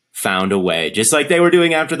found a way, just like they were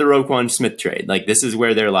doing after the Roquan Smith trade. Like this is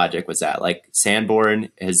where their logic was at. Like Sanborn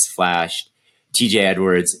has flashed, TJ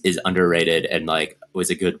Edwards is underrated and like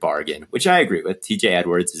was a good bargain, which I agree with. TJ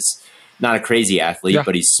Edwards is not a crazy athlete,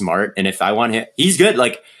 but he's smart. And if I want him, he's good.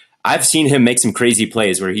 Like I've seen him make some crazy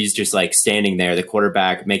plays where he's just like standing there. The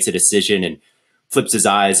quarterback makes a decision and flips his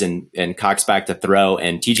eyes and cocks back to throw.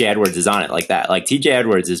 And TJ Edwards is on it like that. Like TJ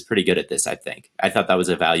Edwards is pretty good at this, I think. I thought that was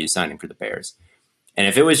a value signing for the Bears. And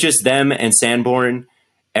if it was just them and Sanborn,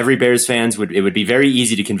 every Bears fans it would be very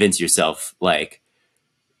easy to convince yourself, like,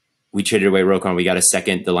 we traded away Roquan, we got a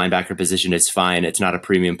second, the linebacker position is fine. It's not a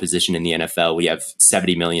premium position in the NFL. We have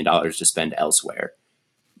 $70 million to spend elsewhere,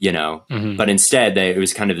 you know? Mm-hmm. But instead, it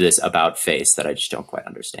was kind of this about face that I just don't quite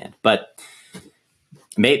understand. But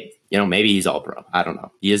maybe he's all pro. I don't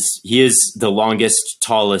know. He is the longest,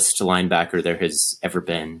 tallest linebacker there has ever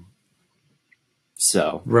been.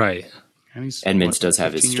 So. Right. Edmonds does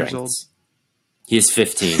have his strengths. He's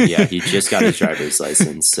 15. Yeah, he just got his driver's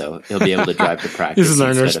license, so he'll be able to drive to practice His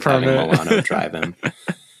learner's instead of permit. having Milano drive him.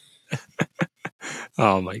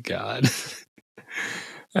 Oh my god.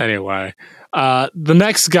 Anyway, the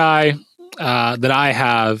next guy that I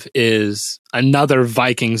have is another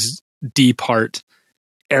Vikings deep heart,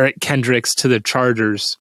 Eric Kendricks to the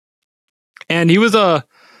Chargers, and he was a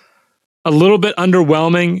little bit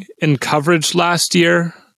underwhelming in coverage last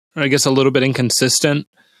year. Or I guess a little bit inconsistent,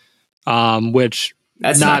 which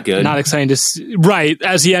that's not good. Not exciting to see. Right.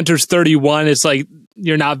 As he enters 31, it's like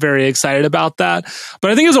you're not very excited about that.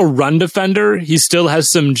 But I think as a run defender, he still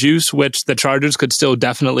has some juice, which the Chargers could still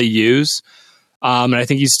definitely use. And I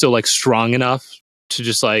think he's still like strong enough to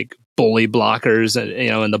just like bully blockers, and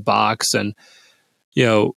in the box, and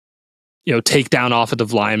take down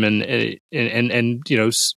offensive linemen and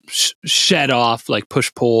shed off, like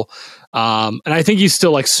push pull. And I think he's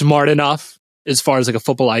still like smart enough as far as like a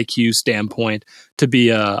football IQ standpoint to be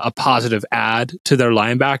a positive add to their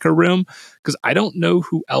linebacker room, because I don't know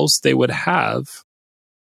who else they would have,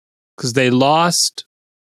 because they lost.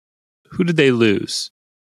 Who did they lose?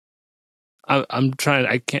 I'm trying.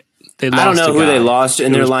 I can't. I don't know who they lost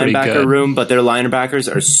in their linebacker room, but their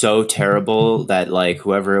linebackers are so terrible that like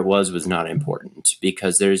whoever it was not important,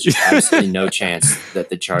 because there's just absolutely no chance that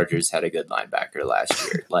the Chargers had a good linebacker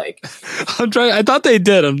last year. Like I'm trying. I thought they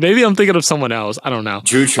did. Maybe I'm thinking of someone else. I don't know.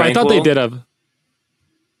 Drew Tranquil. I thought they did have.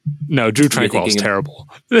 No, Drew Tranquil is terrible.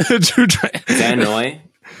 Van Noy.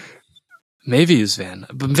 Maybe he's Van,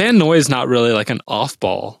 but Van Noy is not really like an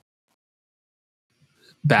off-ball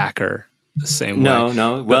backer. The same way.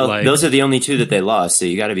 No. Well, those are the only two that they lost, so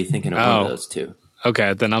you got to be thinking of one of those two.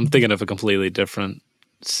 Okay, then I'm thinking of a completely different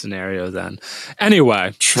scenario then.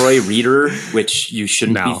 Anyway. Troy Reeder, which you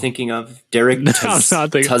shouldn't be thinking of. Derek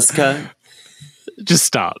Tuszka. Just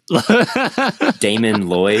stop. Damon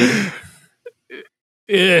Lloyd.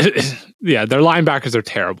 Yeah, their linebackers are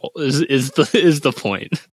terrible. Is the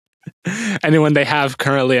point? Anyone they have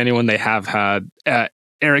had,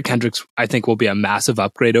 Eric Kendricks, I think, will be a massive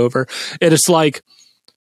upgrade over. It is like,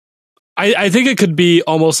 I think it could be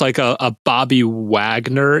almost like a Bobby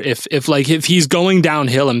Wagner if he's going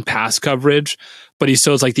downhill in pass coverage, but he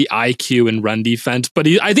still has like the IQ and run defense. But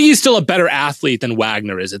I think he's still a better athlete than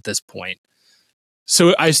Wagner is at this point.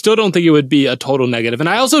 So I still don't think it would be a total negative. And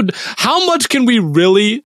I also, how much can we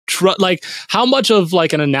really how much of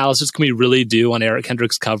like an analysis can we really do on Eric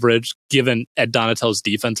Kendricks' coverage given Ed Donatell's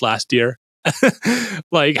defense last year?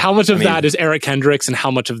 Like how much of that is Eric Kendricks and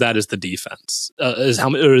how much of that is the defense? Is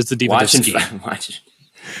the defensive scheme?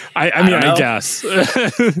 I guess.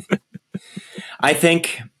 I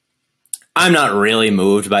think I'm not really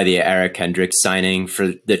moved by the Eric Kendricks signing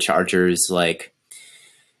for the Chargers. Like,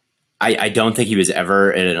 I don't think he was ever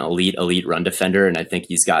an elite run defender, and I think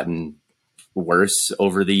he's gotten worse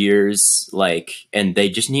over the years. Like, and they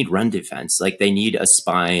just need run defense. Like, they need a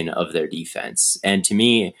spine of their defense. And to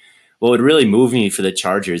me, what would really move me for the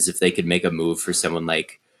Chargers if they could make a move for someone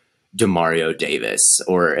like Demario Davis,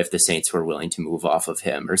 or if the Saints were willing to move off of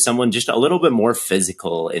him, or someone just a little bit more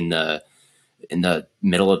physical in the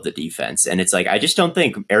middle of the defense. And it's like, I just don't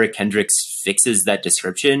think Eric Kendricks fixes that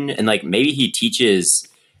description. And like, maybe he teaches,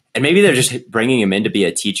 and maybe they're just bringing him in to be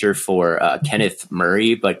a teacher for Kenneth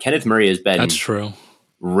Murray, but Kenneth Murray has been That's true.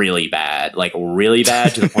 really bad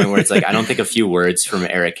to the point where it's like, I don't think a few words from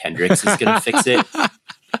Eric Kendricks is going to fix it.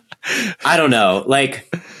 I don't know.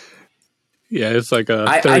 Like, yeah, it's like a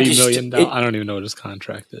 $30 million. I don't even know what his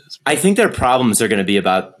contract is. I think their problems are going to be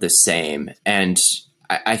about the same. And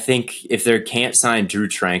I think if they can't sign Drew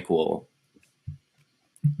Tranquill,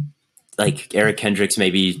 like Eric Kendricks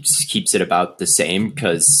maybe keeps it about the same,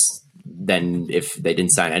 because then if they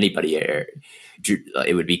didn't sign anybody,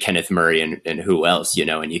 it would be Kenneth Murray and who else,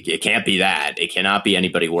 and it can't be that. It cannot be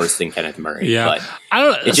anybody worse than Kenneth Murray. Yeah.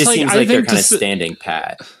 But it just seems like they're kind of standing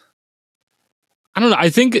pat. I don't know. I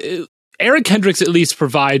think Eric Kendricks at least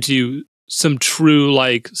provides you some true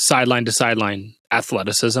like sideline to sideline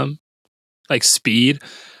athleticism, like speed,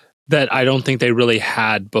 that I don't think they really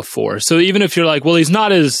had before. So even if you're like, well, he's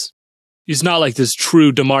not like this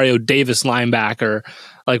true Demario Davis linebacker,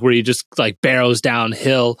 like where he just like barrels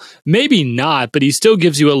downhill, maybe not, but he still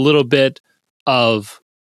gives you a little bit of,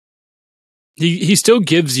 he still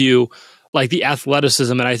gives you like the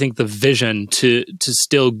athleticism and I think the vision to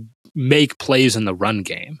still make plays in the run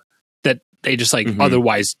game that they just like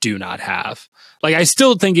otherwise do not have. Like, I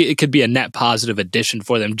still think it could be a net positive addition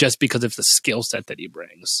for them just because of the skill set that he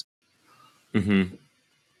brings. Mm-hmm.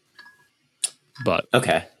 But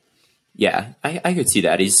okay. Yeah, I could see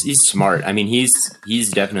that. He's smart. I mean, he's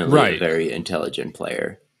definitely a very intelligent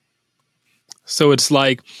player. So it's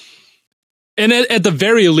like, and at the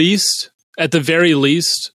very least,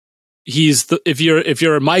 he's if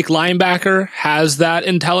you're a Mike linebacker, has that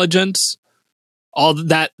intelligence, all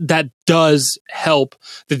that does help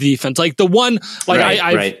the defense. Like the one,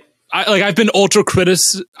 like I've been ultra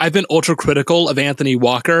critical of Anthony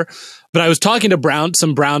Walker, but I was talking to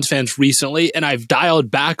some Browns fans recently, and I've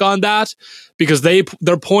dialed back on that because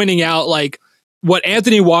they're pointing out like what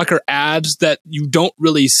Anthony Walker adds that you don't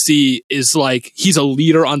really see is like he's a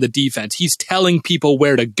leader on the defense. He's telling people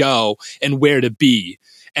where to go and where to be.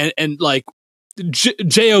 And like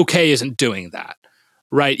JOK isn't doing that,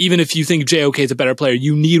 right? Even if you think JOK is a better player,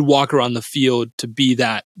 you need Walker on the field to be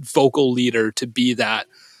that vocal leader, to be that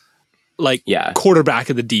quarterback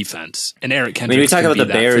of the defense. And Eric Kendricks. I mean, we talk about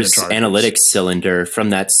the Bears analytics cylinder.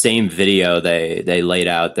 From that same video, they laid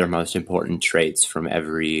out their most important traits from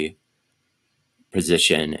every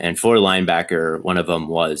position, and for linebacker, one of them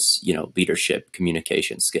was leadership,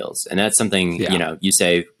 communication skills, and that's something you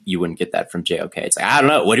say you wouldn't get that from JOK. It's like, I don't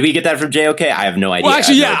know, would we get that from JOK? I have no idea. Well,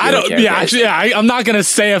 actually, I'm not gonna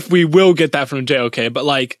say if we will get that from JOK, but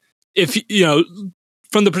like if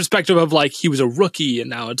from the perspective of like he was a rookie and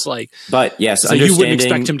now it's like, but yes, so you wouldn't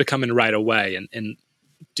expect him to come in right away and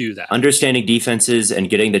do that. Understanding defenses and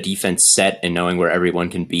getting the defense set and knowing where everyone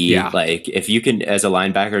can be. Yeah. Like if you can, as a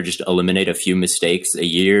linebacker, just eliminate a few mistakes a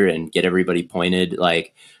year and get everybody pointed,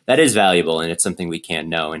 like that is valuable. And it's something we can't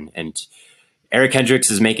know. And Eric Kendricks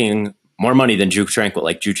is making more money than Drew Tranquill.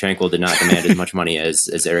 Like Drew Tranquill did not demand as much money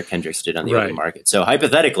as Eric Kendricks did on the open market. So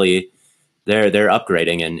hypothetically, they're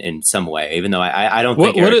upgrading in some way, even though I don't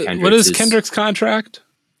think Eric Kendricks what is Kendricks' contract?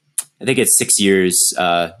 I think it's 6 years,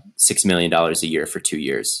 $6 million a year for 2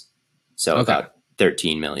 years. So about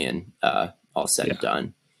 $13 million all said and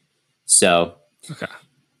done. So,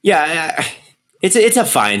 yeah, it's a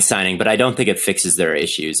fine signing, but I don't think it fixes their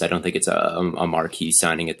issues. I don't think it's a marquee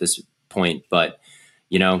signing at this point, but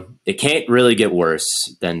it can't really get worse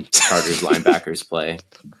than Chargers linebackers play.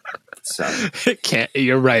 So it can't.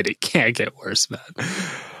 You're right. It can't get worse,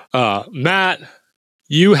 Matt. Matt,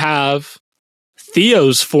 you have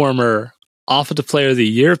Theo's former Offensive Player of the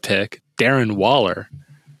Year pick, Darren Waller.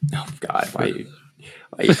 Oh God, why you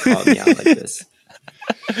calling me out like this?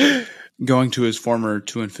 Going to his former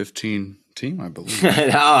 2-15 team, I believe.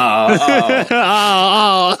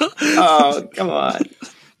 Oh, come on.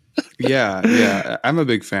 Yeah. I'm a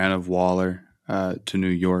big fan of Waller to New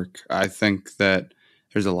York. I think that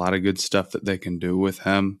there's a lot of good stuff that they can do with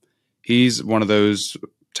him. He's one of those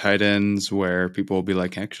tight ends where people will be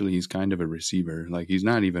like, actually, he's kind of a receiver. Like, he's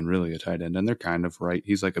not even really a tight end. And they're kind of right.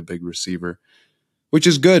 He's like a big receiver, which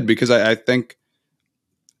is good because I don't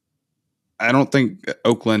think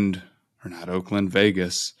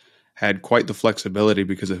Vegas had quite the flexibility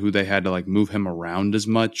because of who they had to like move him around as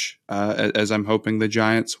much as I'm hoping the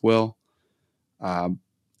Giants will. And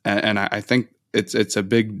I think it's a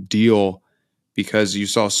big deal because you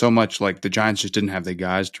saw so much like the Giants just didn't have the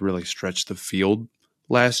guys to really stretch the field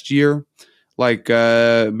last year. Like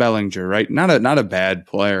Bellinger, right? Not a bad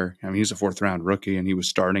player. I mean, he's a 4th round rookie and he was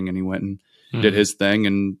starting and he went and did his thing.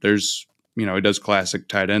 And there's, he does classic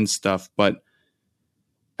tight end stuff, but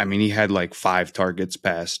I mean, he had like 5 targets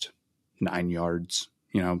past 9 yards,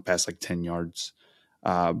 past like 10 yards.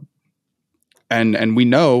 And we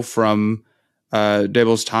know from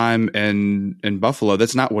Daboll's time in Buffalo,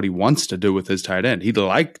 that's not what he wants to do with his tight end. He'd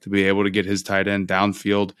like to be able to get his tight end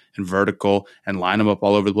downfield and vertical and line him up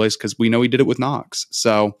all over the place because we know he did it with Knox.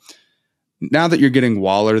 So now that you're getting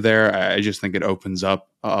Waller there, I just think it opens up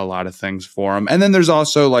a lot of things for him. And then there's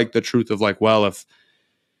also like the truth of like, well, if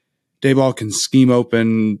Daboll can scheme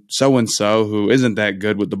open so-and-so who isn't that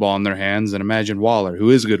good with the ball in their hands, and imagine Waller who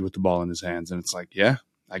is good with the ball in his hands. And it's like, yeah,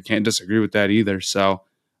 I can't disagree with that either. So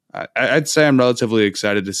I'd say I'm relatively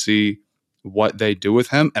excited to see what they do with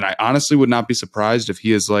him. And I honestly would not be surprised if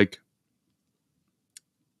he is like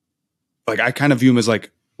I kind of view him as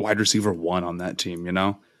like wide receiver 1 on that team,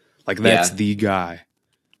 like that's the guy.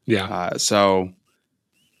 Yeah. So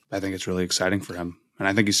I think it's really exciting for him. And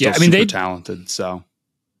I think he's still super talented. So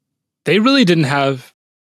they really didn't have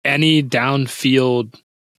any downfield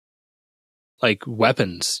like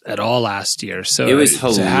weapons at all last year. So it was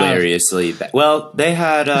hilariously bad. Well, they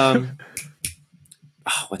had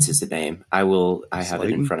what's his name? I have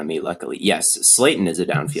it in front of me, luckily. Yes, Slayton is a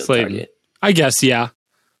downfield target. I guess, yeah.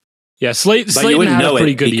 Yeah, Slayton had a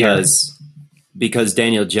pretty good year. Because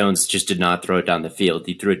Daniel Jones just did not throw it down the field.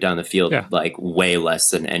 He threw it down the field like way less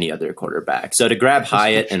than any other quarterback. So to grab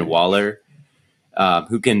Hyatt and Waller,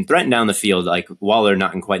 who can threaten down the field, like Waller,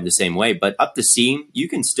 not in quite the same way, but up the seam, you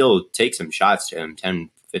can still take some shots to him, 10,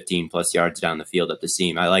 15 plus yards down the field up the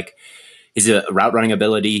seam. I like his route running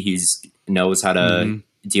ability. He's knows how to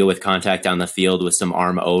deal with contact down the field with some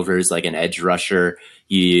arm overs, like an edge rusher.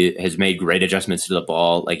 He has made great adjustments to the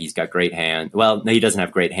ball. Like he's got great hands. Well, no, he doesn't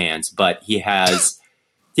have great hands, but he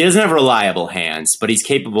doesn't have reliable hands, but he's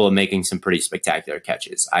capable of making some pretty spectacular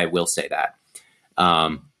catches. I will say that.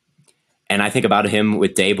 And I think about him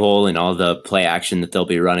with Daboll and all the play action that they'll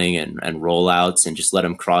be running and rollouts and just let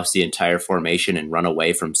him cross the entire formation and run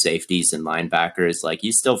away from safeties and linebackers. Like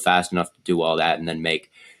he's still fast enough to do all that and then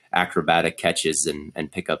make acrobatic catches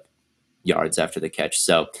and pick up yards after the catch.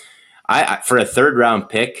 So I for a 3rd round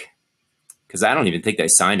pick, because I don't even think they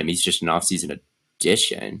signed him. He's just an offseason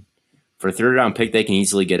addition. For a 3rd round pick they can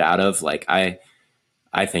easily get out of. Like I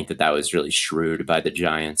think that was really shrewd by the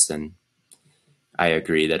Giants, and I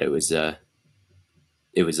agree that it was a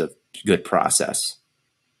good process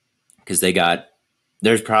because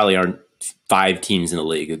there's probably aren't 5 teams in the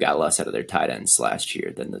league who got less out of their tight ends last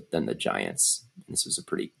year than the Giants. This was a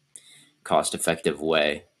pretty cost-effective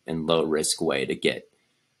way and low-risk way to get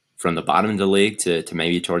from the bottom of the league to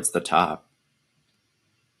maybe towards the top.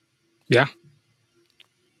 Yeah.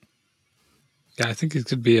 Yeah, I think it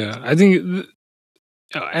could be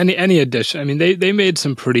any addition. I mean, they made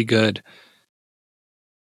some pretty good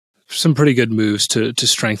moves to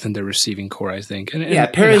strengthen their receiving core, I think.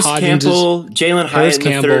 And Paris Campbell, Jalen Hyatt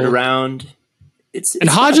in the 3rd round.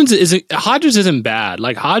 Hodgins isn't bad.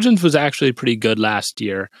 Like Hodgins was actually pretty good last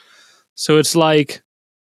year. So it's like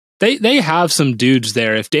they have some dudes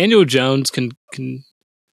there. If Daniel Jones can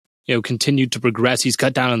continue to progress, he's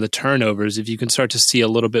cut down on the turnovers. If you can start to see a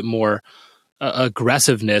little bit more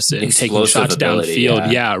aggressiveness and taking shots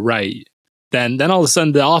downfield, yeah, right. then all of a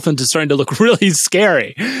sudden the offense is starting to look really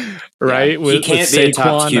scary, right? Yeah, he can't be a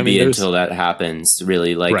top QB I mean, until that happens,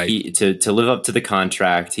 really. Like, right. to live up to the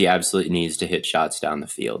contract, he absolutely needs to hit shots down the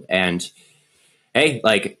field. And, hey,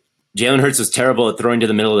 like, Jalen Hurts was terrible at throwing to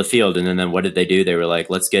the middle of the field. And then what did they do? They were like,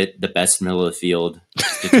 let's get the best middle of the field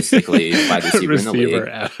statistically wide receiver in the league.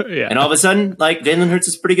 Yeah. And all of a sudden, like, Jalen Hurts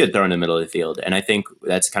is pretty good throwing in the middle of the field. And I think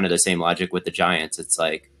that's kind of the same logic with the Giants. It's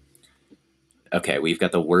like, okay, we've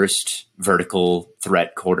got the worst vertical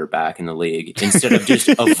threat quarterback in the league. Instead of just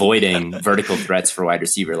avoiding vertical threats for wide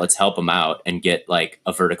receiver, let's help them out and get like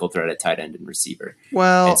a vertical threat at tight end and receiver.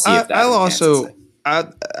 Well,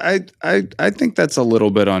 I think that's a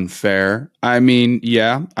little bit unfair. I mean,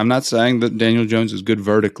 yeah, I'm not saying that Daniel Jones is good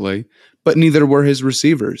vertically, but neither were his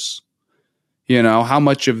receivers. You know, how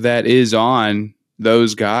much of that is on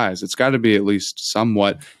those guys? It's got to be at least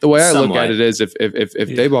somewhat. The way I look at it is if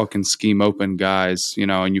Daboll can scheme open guys, you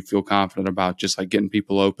know, and you feel confident about just like getting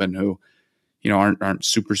people open who, you know, aren't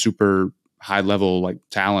super high level like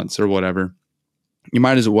talents or whatever, you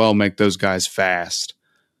might as well make those guys fast.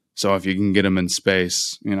 So if you can get them in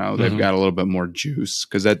space, you know, they've got a little bit more juice,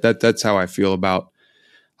 because that's how I feel about,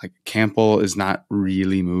 like, Campbell is not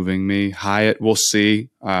really moving me. Hyatt, we'll see.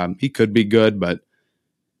 He could be good, but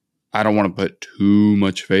I don't want to put too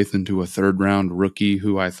much faith into a third-round rookie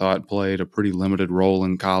who I thought played a pretty limited role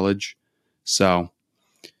in college. So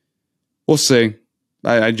we'll see.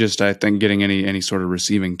 I think getting any sort of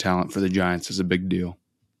receiving talent for the Giants is a big deal.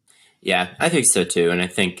 Yeah, I think so too. And I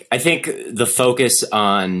think the focus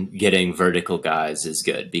on getting vertical guys is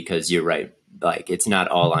good, because you're right. Like, it's not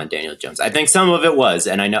all on Daniel Jones. I think some of it was,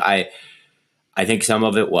 and I think some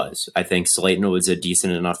of it was. I think Slayton was a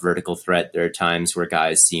decent enough vertical threat. There are times where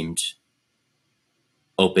guys seemed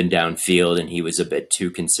open downfield and he was a bit too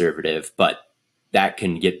conservative, but that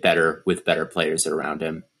can get better with better players around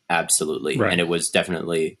him. Absolutely. Right. And it was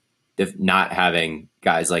definitely not having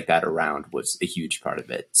guys like that around was a huge part of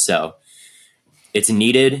it. So it's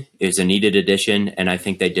needed. It was a needed addition. And I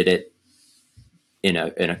think they did it in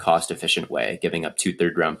a cost efficient way, giving up 2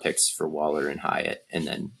 third-round picks for Waller and Hyatt, and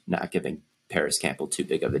then not giving Paris Campbell too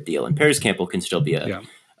big of a deal. And Paris Campbell can still be a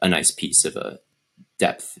nice piece of a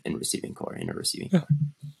depth in receiving core, core. You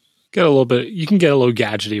can get a little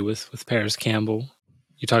gadgety with Paris Campbell.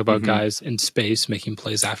 You talk about guys in space making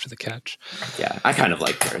plays after the catch. Yeah, I kind of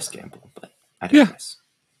like Paris Campbell, but I digress.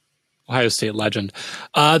 Ohio State legend.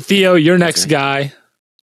 Theo, your next guy,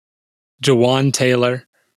 Jawaan Taylor,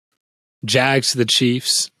 Jags to the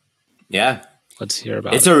Chiefs. Yeah. Let's hear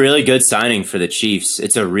about it. It's a really good signing for the Chiefs.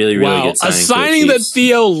 It's a really, really good signing. A signing that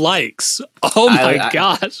Theo likes. Oh my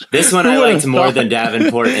gosh. This one I liked more than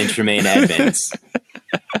Davenport and Tremaine Edmonds.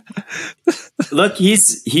 Look,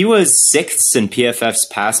 he was 6th in PFF's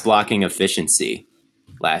pass blocking efficiency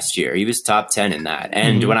last year. He was top 10 in that.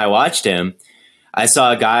 And when I watched him, I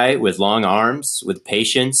saw a guy with long arms, with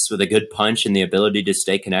patience, with a good punch, and the ability to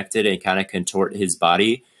stay connected and kind of contort his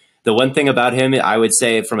body. The one thing about him, I would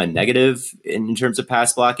say from a negative in terms of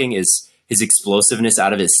pass blocking, is his explosiveness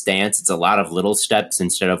out of his stance. It's a lot of little steps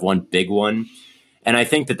instead of one big one. And I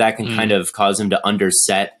think that can kind of cause him to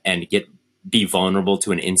underset and be vulnerable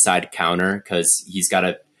to an inside counter, because he's got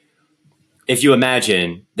to, if you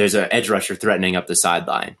imagine there's an edge rusher threatening up the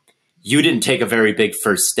sideline, you didn't take a very big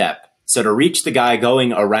first step. So to reach the guy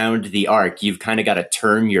going around the arc, you've kind of got to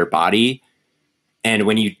turn your body. And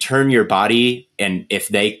when you turn your body, and if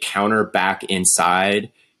they counter back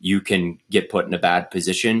inside, you can get put in a bad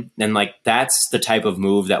position. And like, that's the type of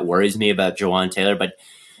move that worries me about Jawaan Taylor. But,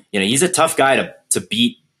 you know, he's a tough guy to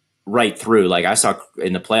beat right through. Like, I saw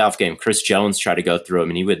in the playoff game, Chris Jones try to go through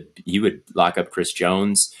him, and he would lock up Chris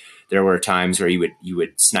Jones. There were times where he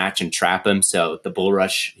would snatch and trap him. So the bull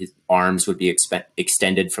rush, his arms would be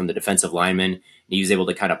extended from the defensive lineman. And he was able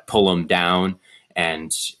to kind of pull him down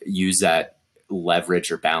and use that leverage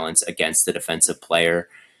or balance against the defensive player.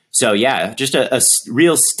 So yeah, just a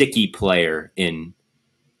real sticky player in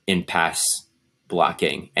pass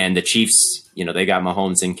blocking. And the Chiefs, you know, they got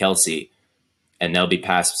Mahomes and Kelsey, and they'll be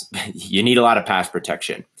pass. You need a lot of pass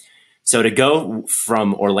protection. So to go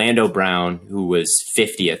from Orlando Brown, who was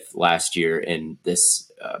 50th last year in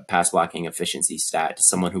this pass blocking efficiency stat, to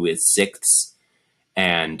someone who is 6th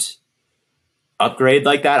and upgrade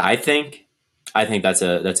like that, I think that's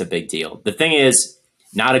a big deal. The thing is,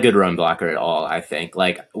 not a good run blocker at all. I think,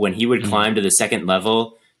 like, when he would climb to the second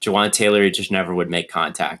level, Jawaan Taylor just never would make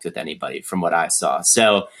contact with anybody from what I saw.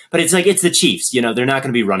 So, but it's like, it's the Chiefs, you know, they're not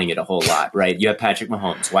going to be running it a whole lot, right? You have Patrick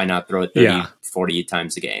Mahomes. Why not throw it 30, 40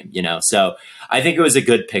 times a game, you know? So I think it was a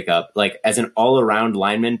good pickup. Like, as an all around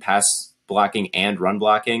lineman, pass blocking and run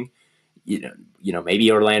blocking,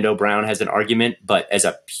 maybe Orlando Brown has an argument, but as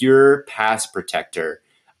a pure pass protector,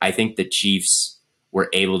 I think the Chiefs were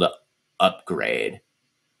able to upgrade.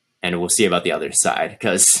 And we'll see about the other side,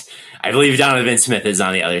 because I believe Donovan Smith is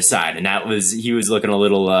on the other side, and he was looking a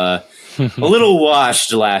little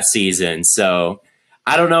washed last season. So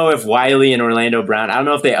I don't know if Wiley and Orlando Brown, I don't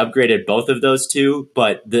know if they upgraded both of those two,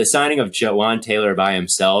 but the signing of Jawan Taylor by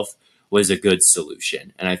himself was a good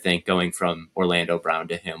solution. And I think going from Orlando Brown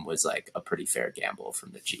to him was like a pretty fair gamble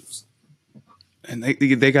from the Chiefs. And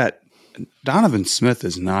they got Donovan Smith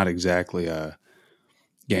is not exactly a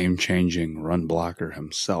game-changing run blocker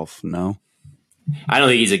himself, no? I don't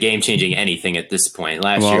think he's a game-changing anything at this point.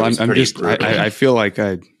 Last year was brutal. I feel like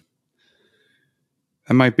that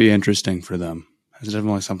might be interesting for them. It's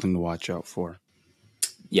definitely something to watch out for.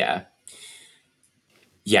 Yeah.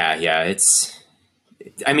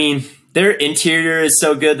 I mean, their interior is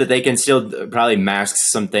so good that they can still probably mask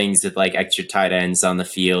some things with like extra tight ends on the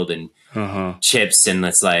field and chips, and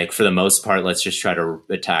let's like, for the most part, let's just try to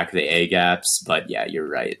attack the A gaps. But yeah, you're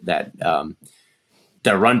right that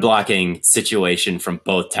the run blocking situation from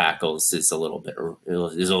both tackles is a little bit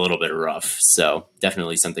rough. So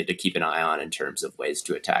definitely something to keep an eye on in terms of ways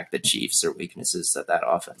to attack the Chiefs or weaknesses that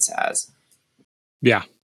offense has. Yeah,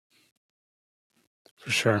 for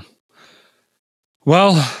sure.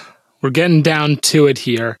 Well, we're getting down to it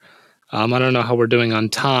here. I don't know how we're doing on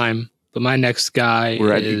time, but my next guy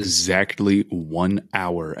We're at exactly 1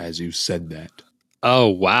 hour as you said that. Oh,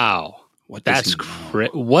 wow. That's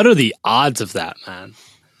what are the odds of that, man?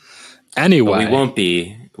 Anyway. But we won't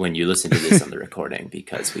be when you listen to this on the recording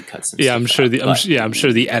because we cut some yeah, stuff I'm sure out, I'm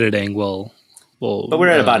sure the editing will But we're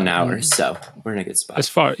at about an hour, so we're in a good spot. As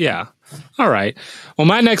far, yeah. All right. Well,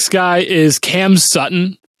 my next guy is Cam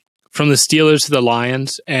Sutton from the Steelers to the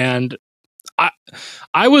Lions, and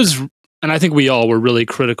I was, and I think we all were really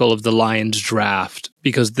critical of the Lions draft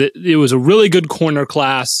because it was a really good corner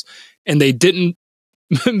class, and they didn't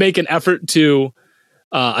make an effort to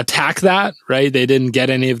attack that, right? They didn't get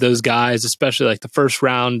any of those guys, especially like the first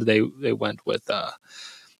round. They went with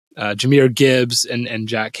Jahmyr Gibbs and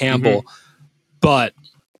Jack Campbell. Mm-hmm. But,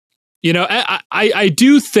 I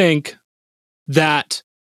do think that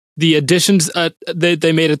the additions that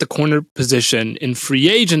they made at the corner position in free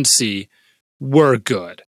agency were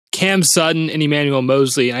good. Cam Sutton and Emmanuel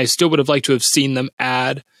Mosley, and I still would have liked to have seen them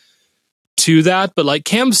add to that. But like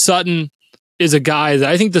Cam Sutton is a guy that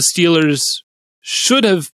I think the Steelers should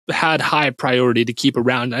have had high priority to keep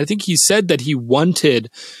around. And I think he said that he wanted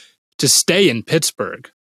to stay in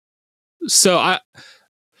Pittsburgh. So I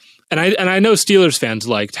know Steelers fans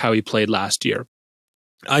liked how he played last year.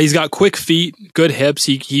 He's got quick feet, good hips.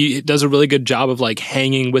 He does a really good job of like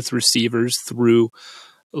hanging with receivers through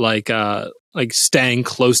like staying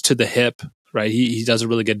close to the hip, right? He does a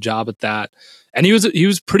really good job at that. And he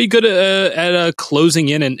was pretty good at closing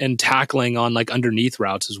in and tackling on like underneath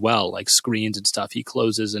routes as well, like screens and stuff. He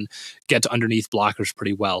closes and gets underneath blockers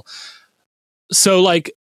pretty well. So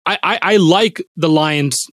like I like the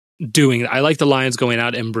Lions doing it. I like the Lions going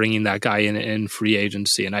out and bringing that guy in free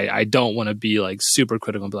agency. And I don't want to be like super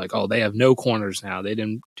critical and be like, oh, they have no corners now. They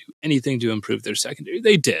didn't do anything to improve their secondary.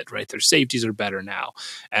 They did, right? Their safeties are better now.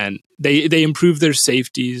 And they improved their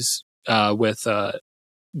safeties with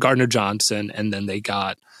Gardner Johnson, and then they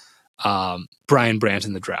got Brian Brandt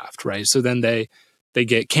in the draft, right? So then they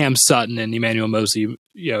get Cam Sutton and Emmanuel Mosley,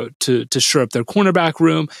 to shore up their cornerback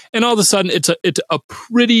room. And all of a sudden it's a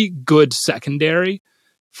pretty good secondary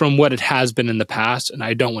from what it has been in the past, and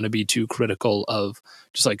I don't want to be too critical of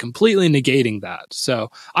just like completely negating that. So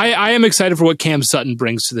I am excited for what Cam Sutton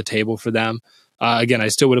brings to the table for them. Again, I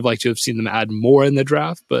still would have liked to have seen them add more in the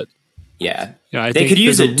draft, but yeah, they could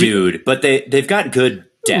use a dude, but they've got good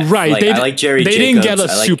depth. Right, I like Jerry Jacobs. They didn't get a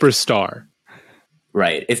superstar.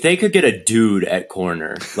 Right, if they could get a dude at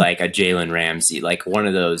corner like a Jalen Ramsey, like one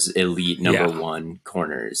of those elite number one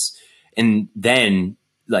corners, and then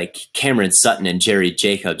like Cameron Sutton and Jerry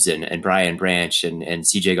Jacobs and Brian Branch and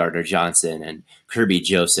CJ Gardner Johnson and Kirby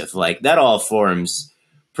Joseph, like that all forms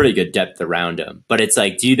pretty good depth around them. But it's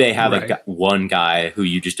like, do they have one guy who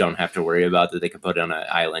you just don't have to worry about that they can put on an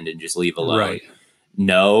island and just leave alone? Right.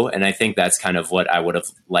 No. And I think that's kind of what I would have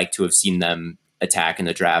liked to have seen them attack in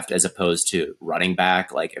the draft, as opposed to running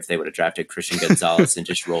back. Like if they would have drafted Christian Gonzalez and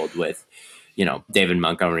just rolled with, David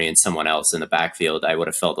Montgomery and someone else in the backfield, I would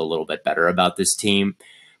have felt a little bit better about this team.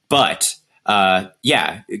 But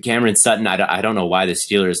Cameron Sutton, I don't know why the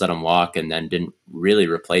Steelers let him walk and then didn't really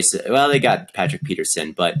replace it. Well, they got Patrick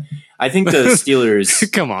Peterson, but I think the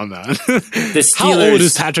Steelers... Come on, man. The Steelers, how old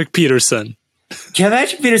is Patrick Peterson?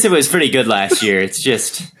 Patrick Peterson was pretty good last year. It's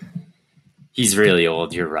just... He's really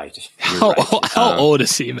old. You're right. How old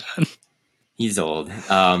is he, man? He's old.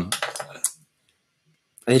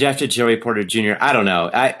 They drafted Joey Porter Jr. I don't know.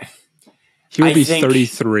 He will be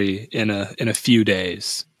 33 in a few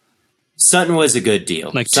days. Sutton was a good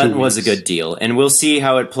deal. Sutton was a good deal, and we'll see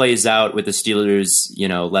how it plays out with the Steelers.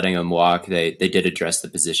 Letting him walk. They did address the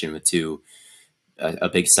position with a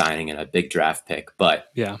big signing and a big draft pick,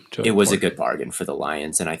 but yeah, it was a good bargain for the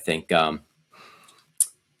Lions, and I think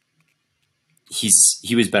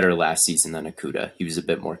he was better last season than Okudah. He was a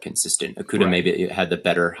bit more consistent. Okudah maybe had the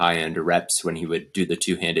better high-end reps when he would do the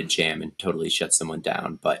two-handed jam and totally shut someone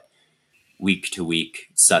down, but week to week,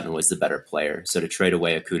 Sutton was the better player. So to trade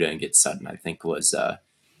away Okudah and get Sutton, I think it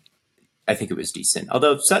was decent.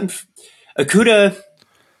 Although Okudah,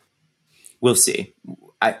 we'll see.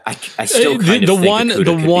 I still kind of think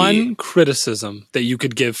the one criticism that you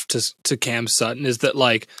could give to Cam Sutton is that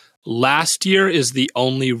like last year is the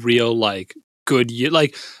only real like good year.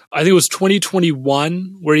 Like I think it was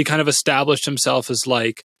 2021 where he kind of established himself as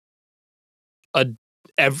like a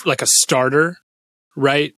starter,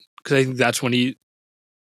 right? Because I think that's when he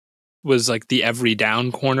was like the every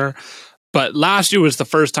down corner. But last year was the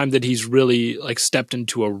first time that he's really like stepped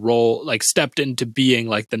into a role, like stepped into being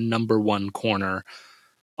like the number one corner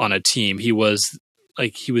on a team. He was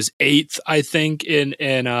eighth, I think, in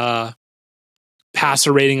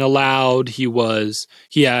passer rating allowed.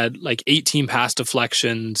 He had like 18 pass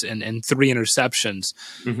deflections and 3 interceptions.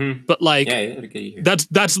 Mm-hmm. But like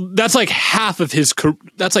that's like half of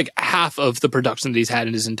the production that he's had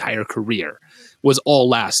in his entire career was all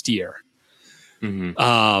last year.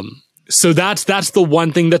 Mm-hmm. So that's the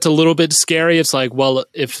one thing that's a little bit scary. It's like, well,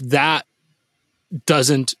 if that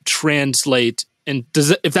doesn't translate and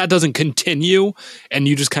if that doesn't continue and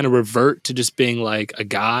you just kind of revert to just being like a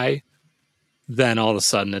guy, then all of a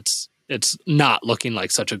sudden it's not looking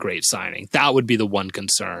like such a great signing. That would be the one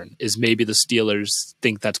concern, is maybe the Steelers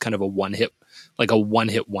think that's kind of a one hit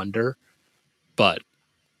wonder, but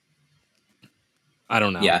I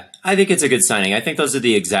don't know. Yeah, I think it's a good signing. I think those are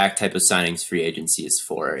the exact type of signings free agency is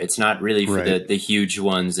for. It's not really for the huge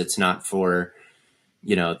ones. It's not for,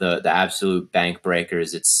 the absolute bank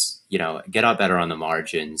breakers. It's, get out better on the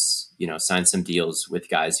margins, sign some deals with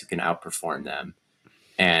guys who can outperform them.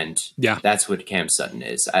 And that's what Cam Sutton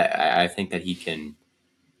is. I think that he can.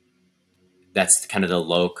 That's kind of the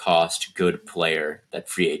low cost, good player that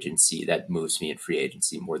moves me in free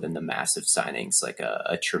agency more than the massive signings like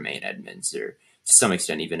a Tremaine Edmonds or to some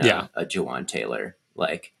extent even a Jawan Taylor.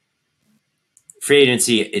 Like free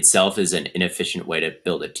agency itself is an inefficient way to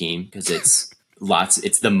build a team because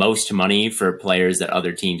it's the most money for players that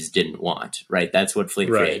other teams didn't want. Right. That's what free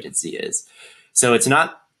agency is. So it's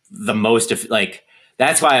not the most like.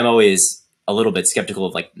 That's why I'm always a little bit skeptical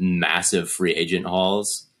of like massive free agent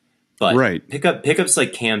hauls, but pickups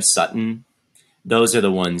like Cam Sutton, those are the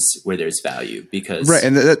ones where there's value because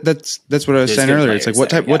and that's what I was saying earlier. It's like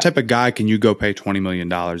what type of guy can you go pay $20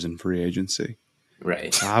 million in free agency?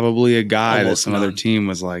 Right, probably a guy that some other team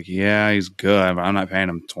was like, yeah, he's good, but I'm not paying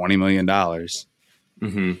him $20 million.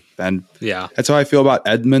 Mm-hmm. Then that's how I feel about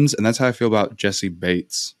Edmonds, and that's how I feel about Jesse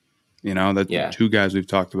Bates. The two guys we've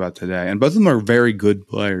talked about today. And both of them are very good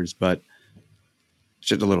players, but it's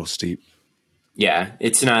just a little steep. Yeah,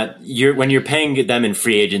 it's not when you're paying them in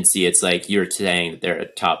free agency, it's like you're saying that they're a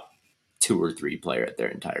top 2 or 3 player at their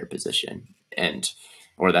entire position.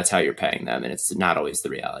 Or that's how you're paying them. And it's not always the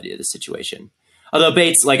reality of the situation. Although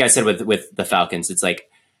Bates, like I said, with the Falcons, it's like,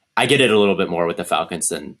 I get it a little bit more with the Falcons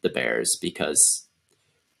than the Bears because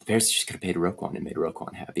the Bears just could have paid Roquan and made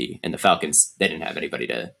Roquan happy. And the Falcons, they didn't have anybody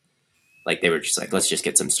to, like, they were just like, let's just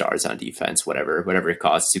get some stars on defense, whatever it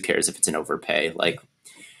costs. Who cares if it's an overpay? Like,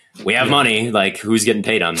 we have money. Like, who's getting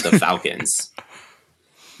paid on the Falcons?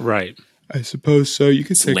 Right. I suppose so. You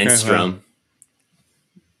could say Lindstrom.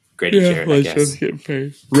 Grady Jarrett, I guess. Getting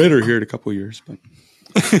paid. Ritter here in a couple of years, but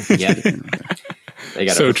yeah, they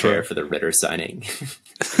got to prepare for the Ritter signing.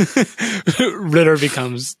 Ritter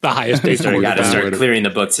becomes the highest paid. We got to start clearing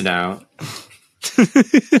the books now.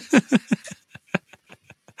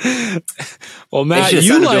 Well, Matt, you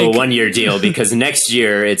do a 1-year deal because next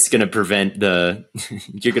year it's going to prevent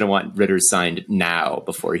you're going to want Ritter signed now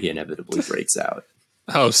before he inevitably breaks out.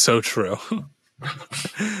 Oh, so true. You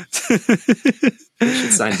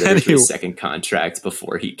should sign Ritter to his second contract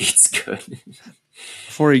before he gets good.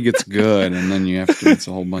 Before he gets good, and then you have to get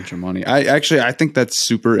a whole bunch of money. I think that's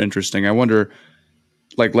super interesting. I wonder,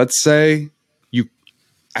 like, let's say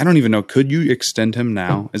I don't even know. Could you extend him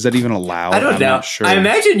now? Is that even allowed? I don't know. Not sure. I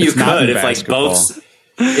imagine you could if like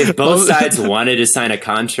both sides wanted to sign a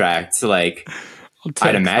contract. Like,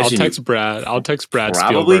 I'd imagine I'll text Brad.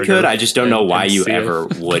 Probably Spielberger could. I just don't know why you see it. ever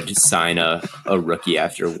would sign a rookie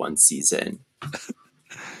after one season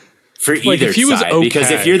for Like, either if he was side. okay.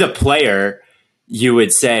 Because if you're the player, you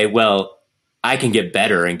would say, well, I can get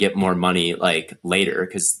better and get more money like later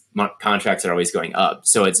because contracts are always going up.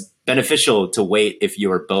 So it's beneficial to wait if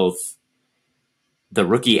you're both the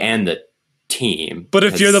rookie and the team. But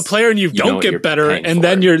if you're the player and you don't get better, and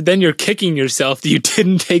then you're kicking yourself that you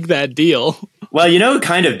didn't take that deal. Well, who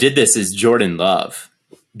kind of did this is Jordan Love.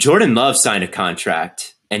 Jordan Love signed a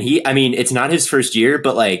contract, and it's not his first year,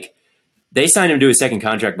 but like they signed him to a second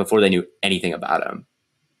contract before they knew anything about him.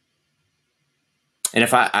 And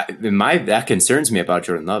if that concerns me about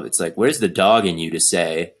Jordan Love, it's like, where's the dog in you to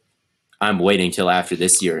say, I'm waiting till after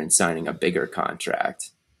this year and signing a bigger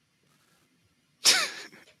contract?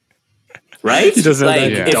 Right? He doesn't like,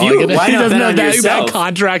 have that dog in it. Why He not doesn't bet have on that yourself?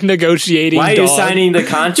 contract negotiating Why are dog. you signing the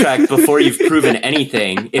contract before you've proven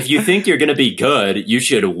anything? If you think you're going to be good, you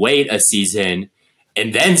should wait a season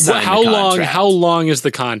and then sign the contract. How long is the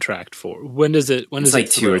contract for? When does it? It's like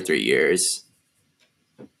 2 or 3 years.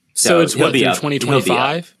 So it's what, through up.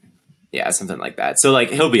 2025? Yeah, something like that. So like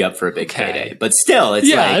he'll be up for a big payday, but still, it's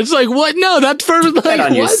it's like what? No, that's perfect. Bet on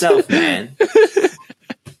what? yourself, man.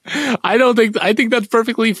 I think that's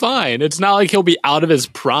perfectly fine. It's not like he'll be out of his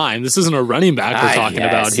prime. This isn't a running back we're talking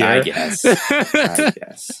about here. I guess.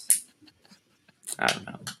 I don't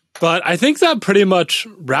know. But I think that pretty much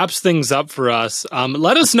wraps things up for us.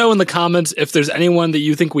 Let us know in the comments if there's anyone that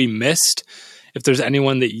you think we missed, if there's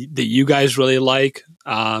anyone that you guys really like,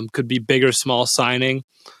 could be big or small signing.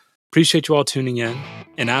 Appreciate you all tuning in.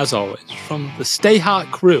 And as always, from the Stay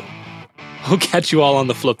Hot crew, we'll catch you all on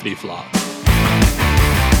the flippity flop.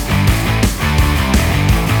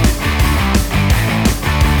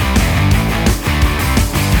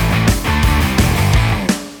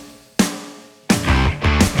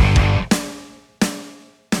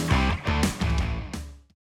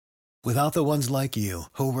 Without the ones like you,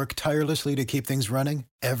 who work tirelessly to keep things running,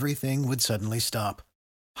 everything would suddenly stop.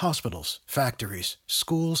 Hospitals, factories,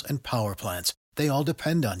 schools, and power plants, they all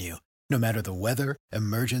depend on you. No matter the weather,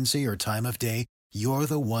 emergency, or time of day, you're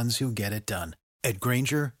the ones who get it done. At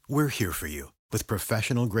Grainger, we're here for you with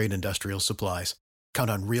professional-grade industrial supplies. Count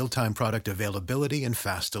on real-time product availability and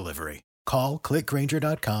fast delivery. Call, click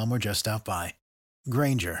Grainger.com, or just stop by.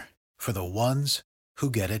 Grainger, for the ones who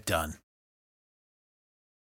get it done.